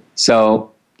 So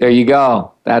there you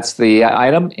go. That's the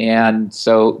item. And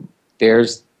so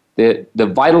there's the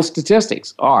vital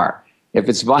statistics are, if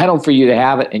it's vital for you to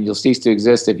have it, and you'll cease to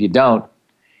exist if you don't.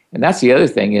 And that's the other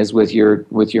thing is with your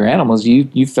animals,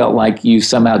 you felt like you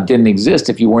somehow didn't exist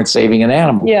if you weren't saving an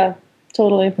animal. Yeah,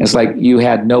 totally. It's like you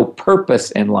had no purpose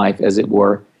in life, as it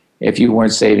were, if you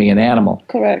weren't saving an animal.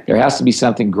 Correct. There has to be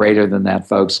something greater than that,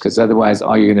 folks, because otherwise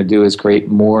all you're going to do is create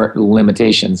more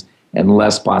limitations and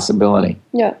less possibility.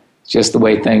 Yeah. It's just the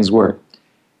way things work.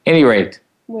 Any rate,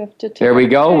 there we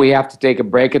go. We have to take a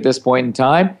break at this point in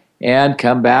time and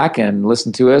come back and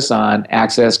listen to us on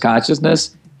Access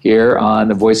Consciousness here on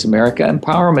the Voice America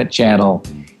Empowerment Channel.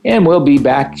 And we'll be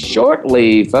back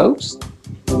shortly, folks.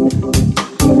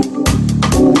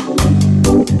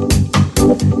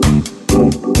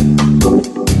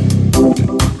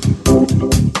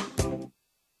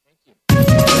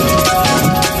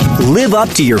 Live up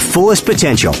to your fullest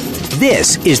potential.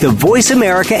 This is the Voice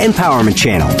America Empowerment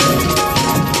Channel.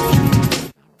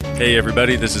 Hey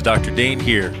everybody, this is Dr. Dane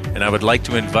here, and I would like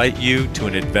to invite you to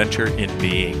an adventure in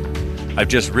being. I've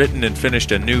just written and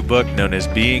finished a new book known as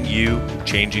Being You,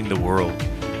 Changing the World.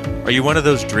 Are you one of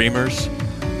those dreamers?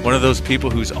 One of those people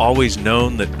who's always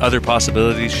known that other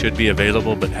possibilities should be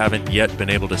available but haven't yet been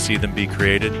able to see them be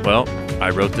created? Well, I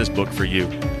wrote this book for you.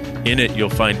 In it, you'll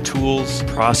find tools,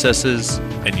 processes,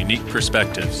 and unique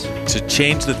perspectives to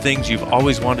change the things you've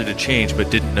always wanted to change but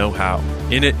didn't know how.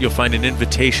 In it, you'll find an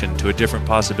invitation to a different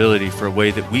possibility for a way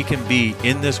that we can be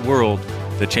in this world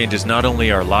that changes not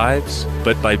only our lives,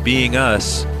 but by being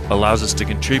us, allows us to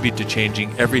contribute to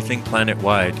changing everything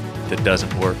planet-wide that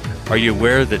doesn't work. Are you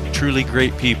aware that truly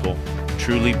great people,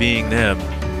 truly being them,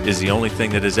 is the only thing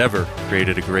that has ever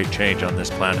created a great change on this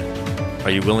planet?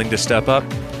 Are you willing to step up?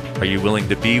 Are you willing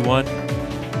to be one?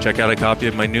 Check out a copy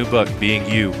of my new book, Being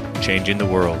You, Changing the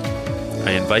World.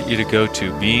 I invite you to go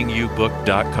to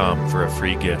beingyoubook.com for a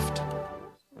free gift.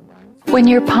 When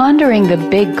you're pondering the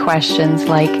big questions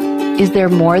like, is there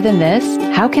more than this?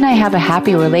 How can I have a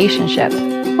happy relationship?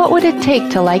 What would it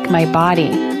take to like my body?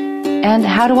 And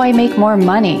how do I make more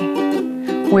money?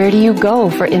 Where do you go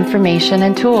for information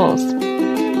and tools?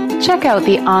 Check out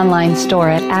the online store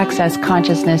at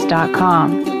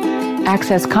accessconsciousness.com.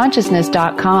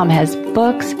 AccessConsciousness.com has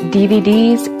books,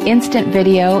 DVDs, instant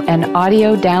video and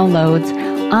audio downloads,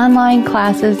 online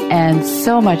classes, and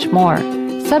so much more.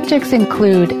 Subjects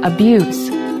include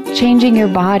abuse, changing your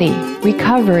body,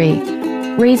 recovery,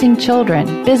 raising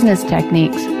children, business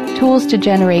techniques, tools to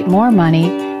generate more money,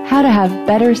 how to have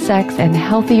better sex and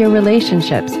healthier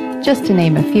relationships, just to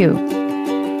name a few.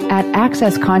 At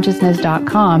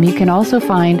accessconsciousness.com, you can also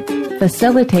find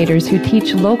facilitators who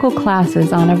teach local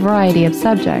classes on a variety of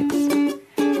subjects.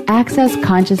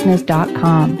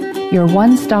 AccessConsciousness.com, your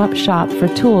one-stop shop for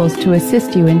tools to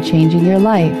assist you in changing your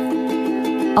life.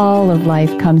 All of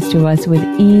life comes to us with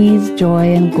ease,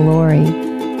 joy, and glory.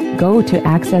 Go to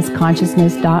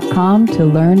AccessConsciousness.com to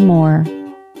learn more.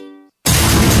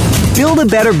 Build a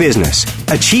better business.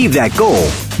 Achieve that goal.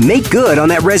 Make good on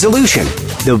that resolution.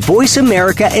 The Voice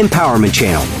America Empowerment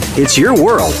Channel. It's your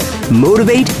world.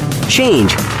 Motivate,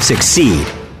 change, succeed.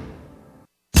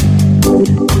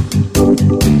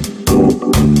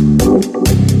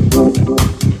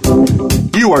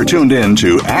 You are tuned in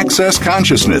to Access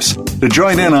Consciousness. To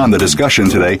join in on the discussion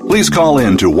today, please call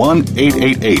in to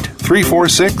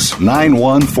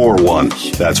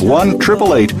 1-888-346-9141. That's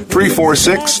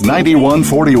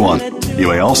 1-888-346-9141. You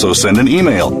may also send an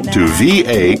email to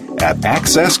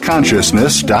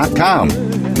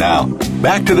va@accessconsciousness.com. Now,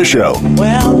 back to the show.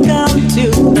 Welcome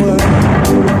to the world.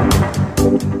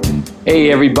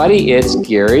 Hey everybody, it's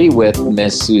Gary with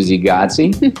Miss Susie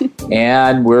Godsey,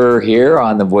 and we're here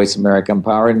on the Voice America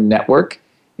Empowerment Network,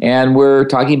 and we're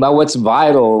talking about what's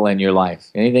vital in your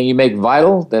life. Anything you make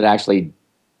vital that actually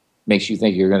makes you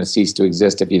think you're going to cease to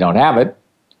exist if you don't have it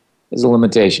is a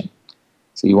limitation.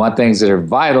 So you want things that are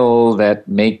vital that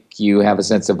make you have a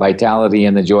sense of vitality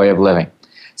and the joy of living.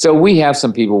 So we have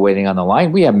some people waiting on the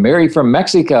line. We have Mary from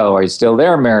Mexico. Are you still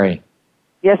there, Mary?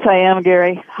 Yes, I am,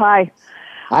 Gary. Hi.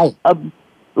 Hi.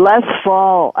 Last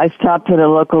fall, I stopped at a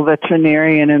local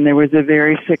veterinarian, and there was a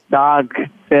very sick dog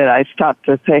that I stopped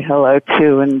to say hello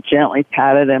to and gently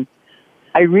patted him.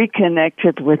 I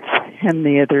reconnected with him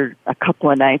a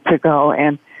couple of nights ago,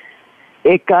 and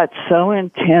it got so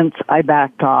intense, I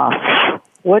backed off.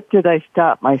 What did I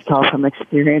stop myself from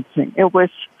experiencing?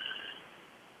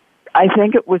 I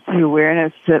think it was the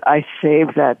awareness that I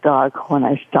saved that dog when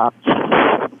I stopped.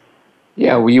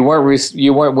 Yeah, well, you weren't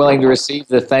willing to receive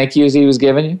the thank yous he was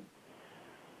giving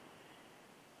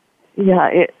you?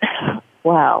 Yeah,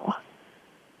 wow.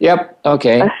 Yep,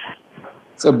 okay.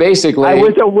 So basically... I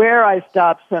was aware I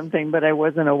stopped something, but I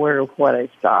wasn't aware of what I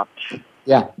stopped.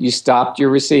 Yeah, you stopped your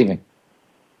receiving.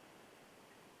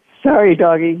 Sorry,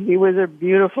 doggy. He was a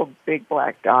beautiful big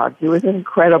black dog. He was an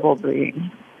incredible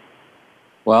being.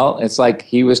 Well, it's like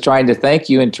he was trying to thank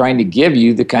you and trying to give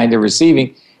you the kind of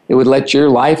receiving that would let your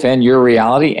life and your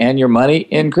reality and your money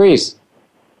increase.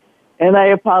 And I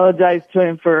apologize to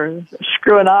him for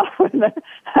screwing off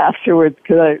afterwards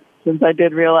since I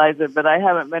did realize it, but I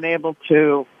haven't been able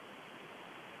to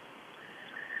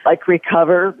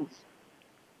recover.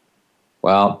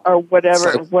 Well, or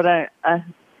whatever.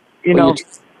 You're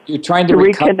trying to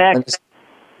reconnect.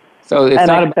 So it's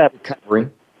not about recovery.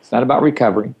 It's not about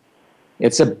recovery.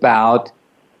 It's about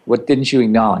what didn't you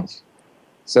acknowledge.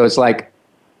 So it's like,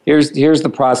 here's the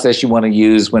process you want to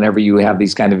use whenever you have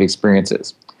these kind of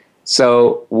experiences.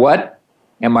 So what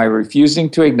am I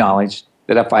refusing to acknowledge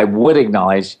that if I would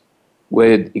acknowledge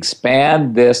would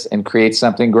expand this and create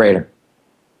something greater?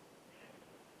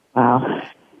 Wow.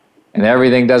 And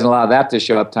everything doesn't allow that to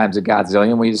show up times a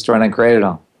godzillion. We just run and create it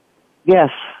all. Yes.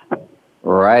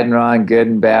 Right and wrong, good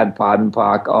and bad, pod and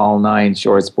pock, all nine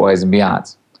shorts, boys and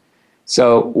beyonds.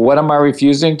 So what am I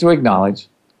refusing to acknowledge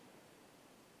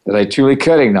that I truly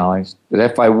could acknowledge, that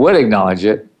if I would acknowledge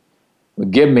it, would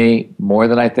give me more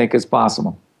than I think is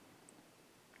possible?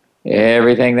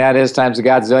 Everything that is times a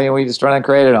godzillion, we just run and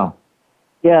create it all.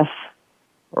 Yes.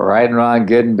 Right and wrong,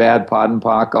 good and bad, pod and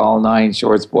pock, all nine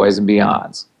shorts, boys and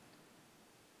beyonds.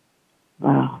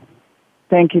 Wow.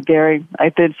 Thank you, Gary. I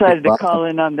decided to call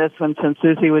in on this one since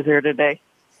Susie was here today.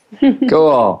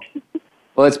 Cool.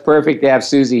 Well, it's perfect to have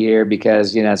Susie here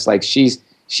because, it's like she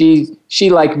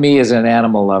like me is an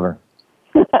animal lover.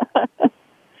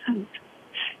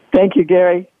 Thank you,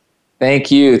 Gary.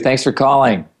 Thank you. Thanks for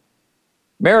calling.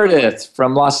 Meredith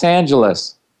from Los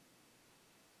Angeles.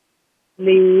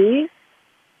 Me?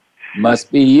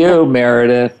 Must be you,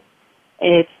 Meredith.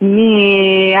 It's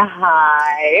me.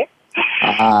 Hi.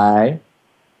 Hi.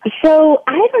 So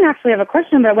I don't actually have a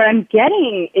question, but what I'm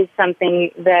getting is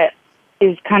something that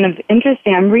is kind of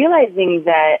interesting. I'm realizing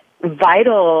that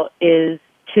vital is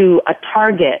to a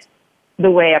target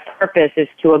the way a purpose is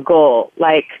to a goal.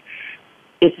 Like,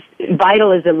 it's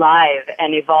vital is alive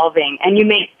and evolving, and you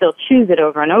may still choose it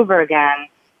over and over again.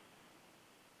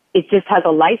 It just has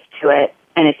a life to it,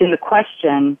 and it's in the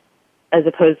question as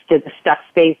opposed to the stuck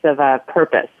space of a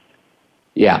purpose.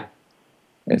 Yeah.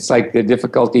 It's like the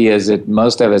difficulty is that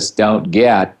most of us don't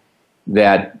get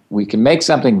that we can make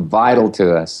something vital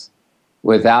to us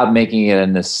without making it a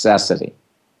necessity.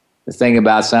 The thing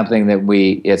about something that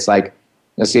it's like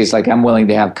I'm willing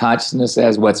to have consciousness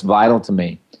as what's vital to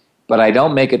me, but I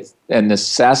don't make it a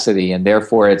necessity, and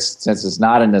therefore since it's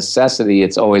not a necessity,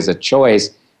 it's always a choice.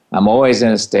 I'm always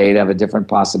in a state of a different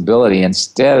possibility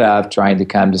instead of trying to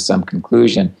come to some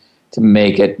conclusion to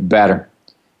make it better.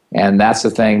 And that's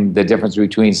the difference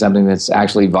between something that's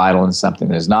actually vital and something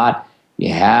that's not.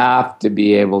 You have to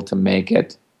be able to make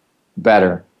it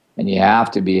better, and you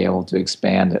have to be able to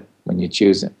expand it when you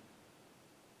choose it.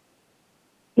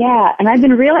 Yeah, and I've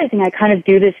been realizing I kind of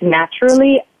do this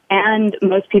naturally, and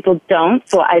most people don't,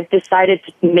 so I've decided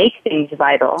to make things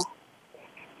vital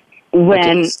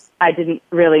when I didn't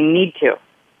really need to.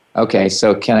 Okay,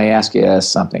 so can I ask you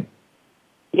something?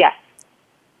 Yes.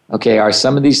 Okay, are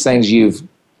some of these things you've,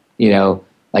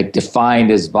 like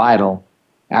defined as vital,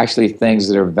 actually things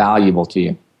that are valuable to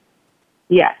you?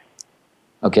 Yes.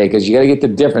 Okay, because you got to get the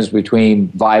difference between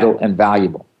vital and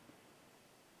valuable.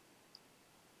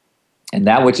 And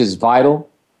that which is vital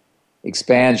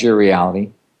expands your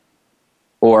reality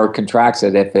or contracts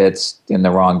it if it's in the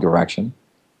wrong direction.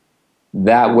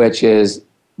 That which is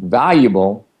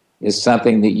valuable is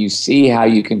something that you see how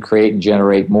you can create and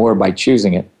generate more by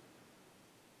choosing it.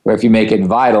 Where if you make it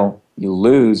vital, you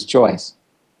lose choice.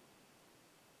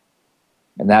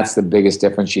 And that's the biggest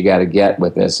difference you got to get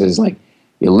with this is like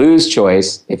you lose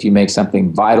choice if you make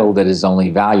something vital that is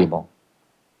only valuable.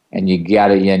 And you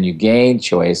gain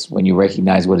choice when you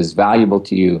recognize what is valuable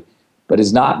to you, but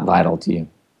is not vital to you.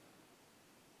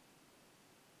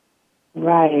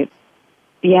 Right.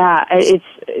 Yeah,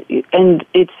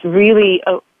 it's really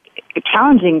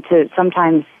challenging to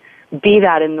sometimes be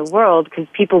that in the world because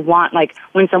people want, like,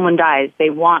 when someone dies, they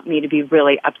want me to be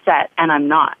really upset, and I'm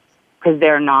not because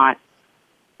they're not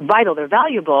vital. They're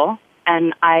valuable,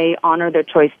 and I honor their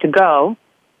choice to go,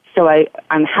 so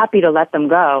I'm happy to let them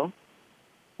go.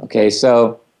 Okay,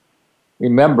 so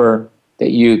remember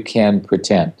that you can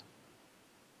pretend.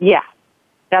 Yeah,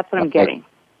 that's what I'm getting,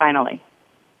 finally.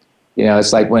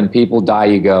 It's like when people die,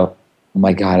 you go, oh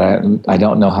my God, I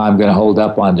don't know how I'm going to hold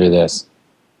up under this.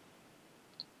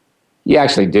 You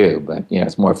actually do, but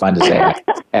it's more fun to say, I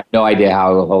have no idea how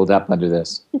I will hold up under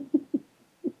this.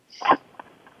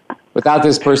 Without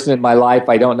this person in my life,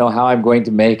 I don't know how I'm going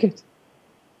to make it.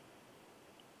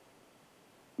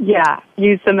 Yeah,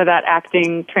 use some of that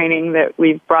acting training that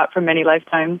we've brought for many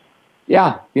lifetimes.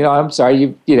 Yeah, I'm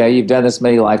sorry, you've done this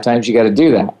many lifetimes. You got to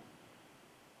do that.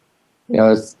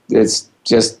 It's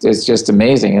just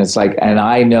amazing, and it's like, and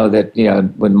I know that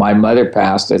when my mother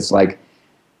passed, it's like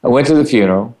I went to the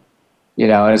funeral,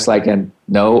 and it's like, and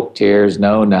no tears,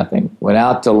 no nothing. Went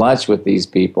out to lunch with these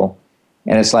people,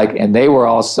 and it's like, and they were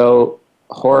all so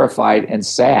horrified and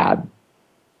sad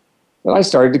that I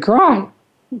started to cry.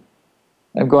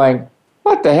 I'm going,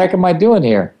 what the heck am I doing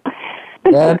here?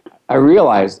 Then I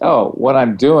realized, what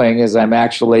I'm doing is I'm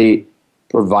actually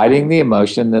providing the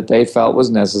emotion that they felt was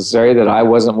necessary that I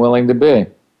wasn't willing to be.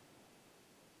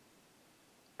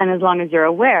 And as long as you're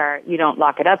aware, you don't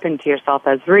lock it up into yourself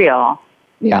as real.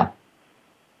 Yeah.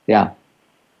 Yeah.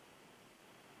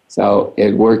 So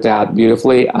it worked out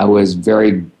beautifully. I was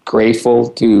very grateful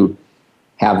to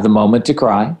have the moment to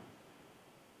cry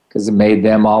because it made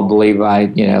them all believe I,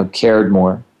 cared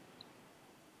more.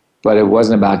 But it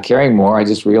wasn't about caring more. I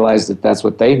just realized that that's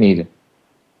what they needed.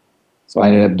 So I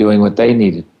ended up doing what they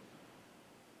needed.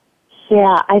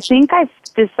 Yeah, I think I've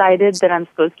decided that I'm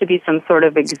supposed to be some sort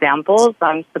of example. So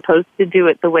I'm supposed to do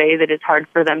it the way that it's hard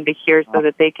for them to hear so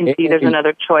that they can see there's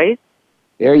another choice.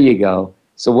 There you go.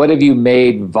 So what have you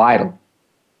made vital?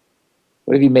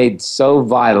 What have you made so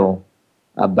vital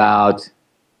about,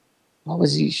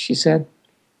 she said?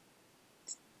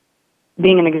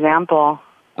 Being an example.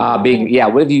 What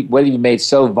have you made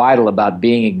so vital about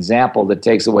being an example that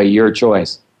takes away your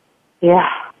choice? Yeah.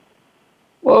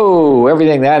 Whoa,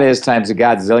 everything that is times a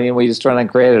godzillion, we just try and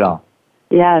create it all.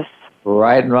 Yes.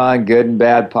 Right and wrong, good and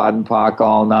bad, pod and pock,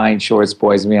 all nine, shorts,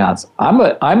 boys and beyonds. I'm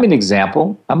an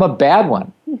example. I'm a bad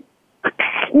one.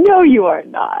 No, you are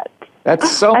not. That's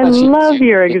so I much love easier.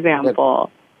 your example.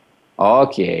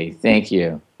 Okay, thank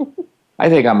you. I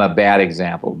think I'm a bad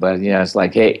example, but it's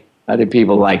like, hey, other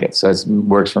people like it, so it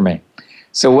works for me.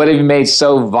 So what have you made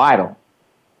so vital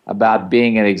about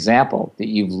being an example that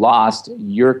you've lost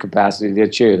your capacity to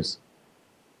choose?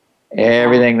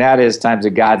 Everything that is times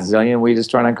a godzillion, we just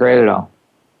try to create it all.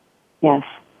 Yes.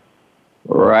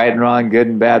 Right and wrong, good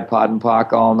and bad, pot and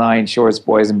pock, all nine shorts,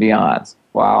 boys and beyonds.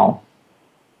 Wow.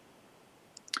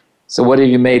 So what have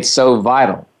you made so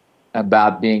vital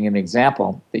about being an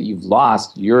example that you've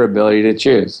lost your ability to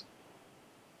choose?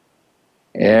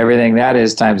 Everything that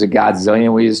is times a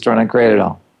godzillion, we just try to create it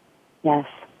all. Yes.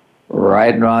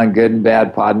 Right and wrong, good and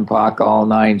bad, pot and pock, all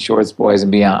nine shorts, boys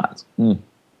and beyonds.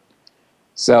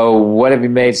 So what have you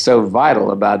made so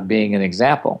vital about being an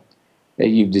example that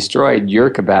you've destroyed your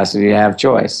capacity to have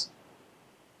choice?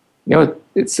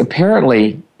 It's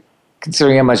apparently,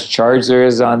 considering how much charge there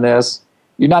is on this,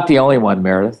 you're not the only one,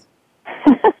 Meredith.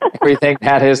 Everything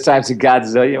that is times a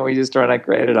godzillion, we just try to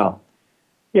create it all.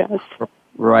 Yes.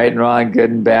 Right and wrong,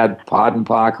 good and bad, pot and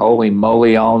pock, holy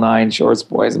moly, all nine shorts,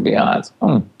 boys and beyonds.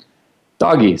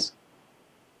 Doggies.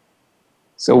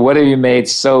 So what have you made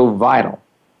so vital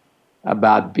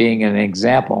about being an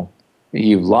example that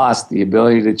you've lost the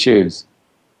ability to choose?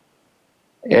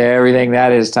 Everything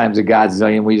that is times a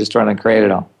godzillion, we just try to create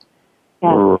it all.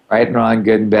 Yeah. Right and wrong,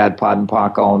 good and bad, pot and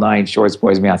pock, all nine shorts,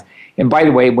 boys and beyonds. And by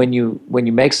the way, when you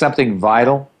make something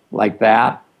vital like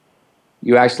that,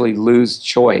 you actually lose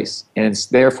choice. And it's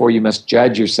therefore you must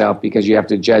judge yourself, because you have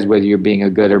to judge whether you're being a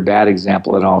good or bad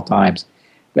example at all times.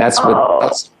 That's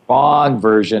the wrong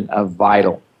version of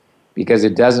vital, because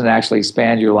it doesn't actually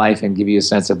expand your life and give you a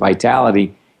sense of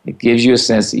vitality. It gives you a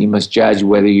sense that you must judge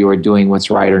whether you are doing what's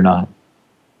right or not.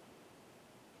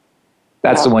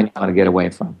 That's the one you want to get away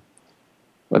from.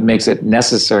 What makes it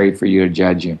necessary for you to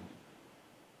judge you.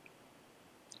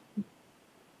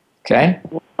 Okay?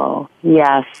 Oh,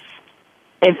 yes.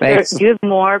 Do you have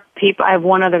more people? I have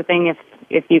one other thing,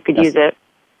 if you could use it.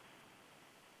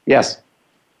 Yes.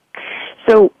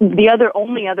 So the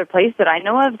only other place that I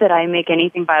know of that I make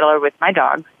anything vital are with my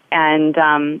dog,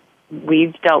 and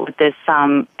we've dealt with this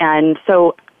and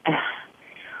so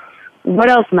what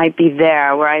else might be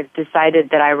there where I've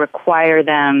decided that I require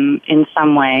them in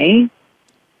some way?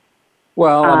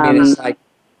 Well, I mean, it's like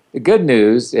the good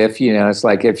news. If it's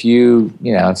like if you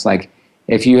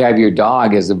have your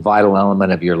dog as a vital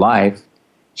element of your life,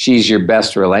 she's your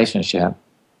best relationship.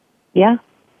 Yeah.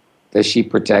 Does she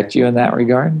protect you in that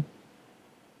regard?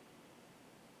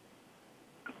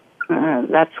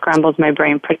 That scrambles my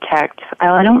brain. Protect.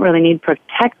 I don't really need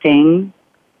protecting.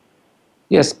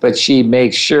 Yes, but she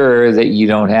makes sure that you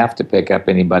don't have to pick up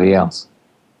anybody else.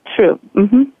 True.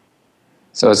 Mm-hmm.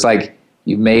 So it's like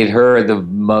you made her the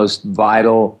most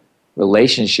vital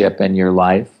relationship in your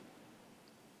life.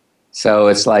 So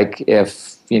it's like if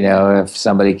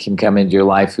somebody can come into your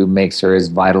life who makes her as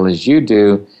vital as you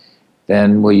do,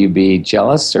 then will you be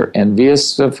jealous or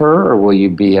envious of her, or will you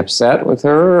be upset with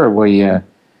her, or will you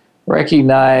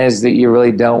recognize that you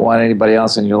really don't want anybody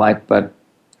else in your life but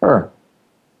her?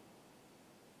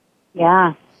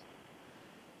 Yeah.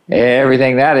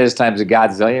 Everything that is times a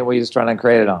godzillion, we're just trying to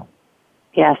create it all.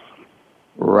 Yes.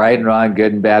 Right and wrong,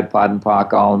 good and bad, pot and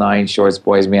pock, all nine shorts,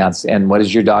 boys and beyonds. And what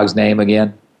is your dog's name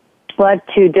again?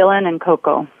 Bloodtooth, Dylan, and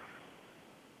Coco.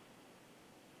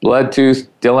 Bloodtooth,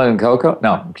 Dylan, and Coco?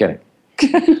 No, I'm kidding.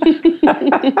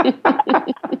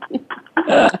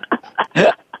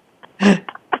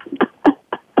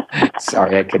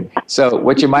 Sorry, I couldn't. So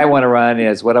what you might want to run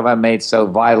is, what have I made so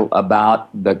vital about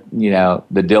the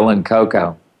Dylan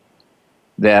Coco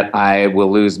that I will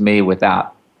lose me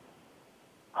without?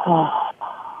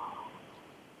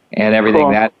 And everything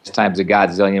cool. That is times a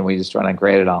godzillion, we just try to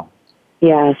create it all.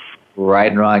 Yes.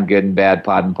 Right and wrong, good and bad,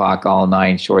 pot and pock, all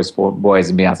nine shorts, boys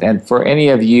and beyonds. And for any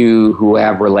of you who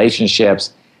have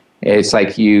relationships, it's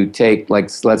like you take,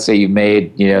 let's say you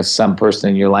made, some person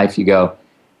in your life, you go,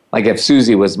 like if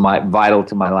Susie was vital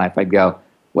to my life, I'd go,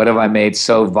 what have I made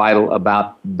so vital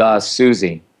about the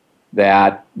Susie?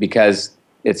 That because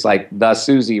it's like the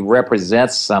Susie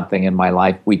represents something in my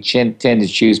life, we tend to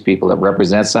choose people that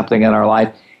represent something in our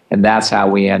life, and that's how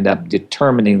we end up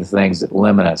determining the things that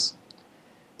limit us.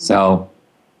 So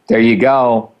there you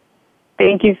go.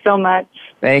 Thank you so much.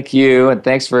 Thank you, and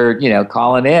thanks for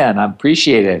calling in. I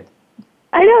appreciate it.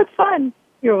 I know, it's fun.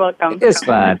 You're welcome. It is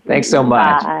fun. Thanks so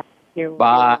much. Bye.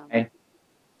 Bye.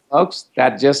 Folks,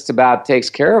 that just about takes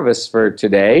care of us for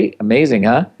today. Amazing,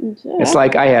 huh? Yeah. It's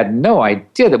like I had no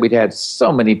idea that we'd had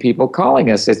so many people calling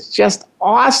us. It's just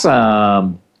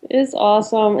awesome. It is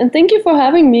awesome. And thank you for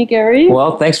having me, Gary.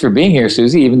 Well, thanks for being here,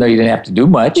 Susie, even though you didn't have to do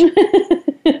much.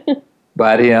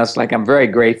 But, it's like I'm very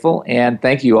grateful, and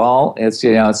thank you all. It's,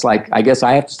 it's like I guess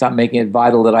I have to stop making it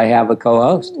vital that I have a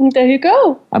co-host. There you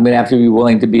go. I'm going to have to be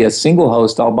willing to be a single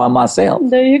host all by myself.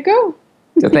 There you go.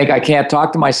 To think I can't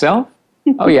talk to myself?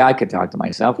 Oh, yeah, I could talk to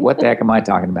myself. What the heck am I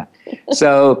talking about?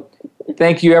 So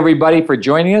thank you, everybody, for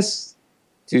joining us.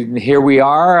 Here we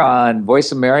are on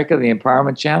Voice America, the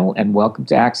Empowerment Channel, and welcome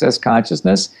to Access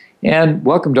Consciousness, and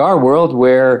welcome to our world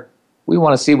where we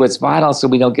want to see what's vital so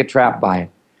we don't get trapped by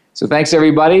it. So thanks,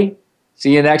 everybody.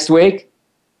 See you next week.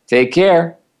 Take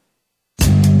care.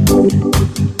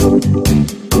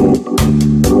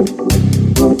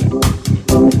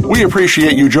 We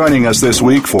appreciate you joining us this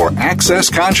week for Access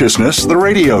Consciousness, the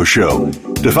radio show.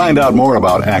 To find out more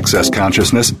about Access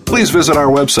Consciousness, please visit our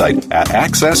website at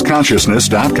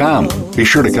accessconsciousness.com. Be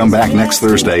sure to come back next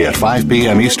Thursday at 5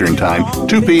 p.m. Eastern Time,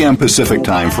 2 p.m. Pacific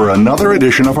Time for another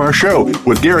edition of our show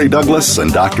with Gary Douglas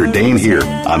and Dr. Dane here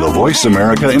on the Voice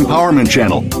America Empowerment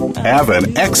Channel. Have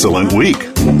an excellent week.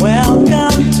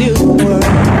 Welcome to the world.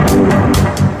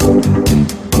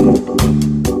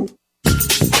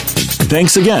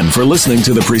 Thanks again for listening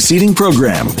to the preceding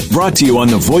program brought to you on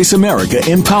the Voice America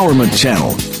Empowerment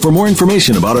Channel. For more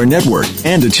information about our network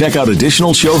and to check out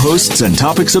additional show hosts and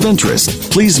topics of interest,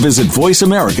 please visit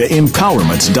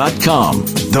voiceamericaempowerment.com.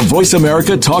 The Voice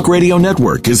America Talk Radio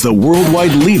Network is the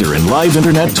worldwide leader in live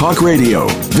Internet talk radio.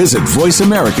 Visit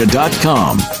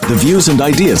voiceamerica.com. The views and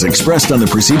ideas expressed on the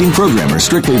preceding program are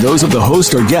strictly those of the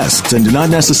host or guests and do not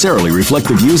necessarily reflect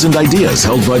the views and ideas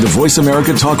held by the Voice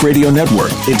America Talk Radio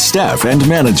Network, its staff, and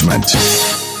management.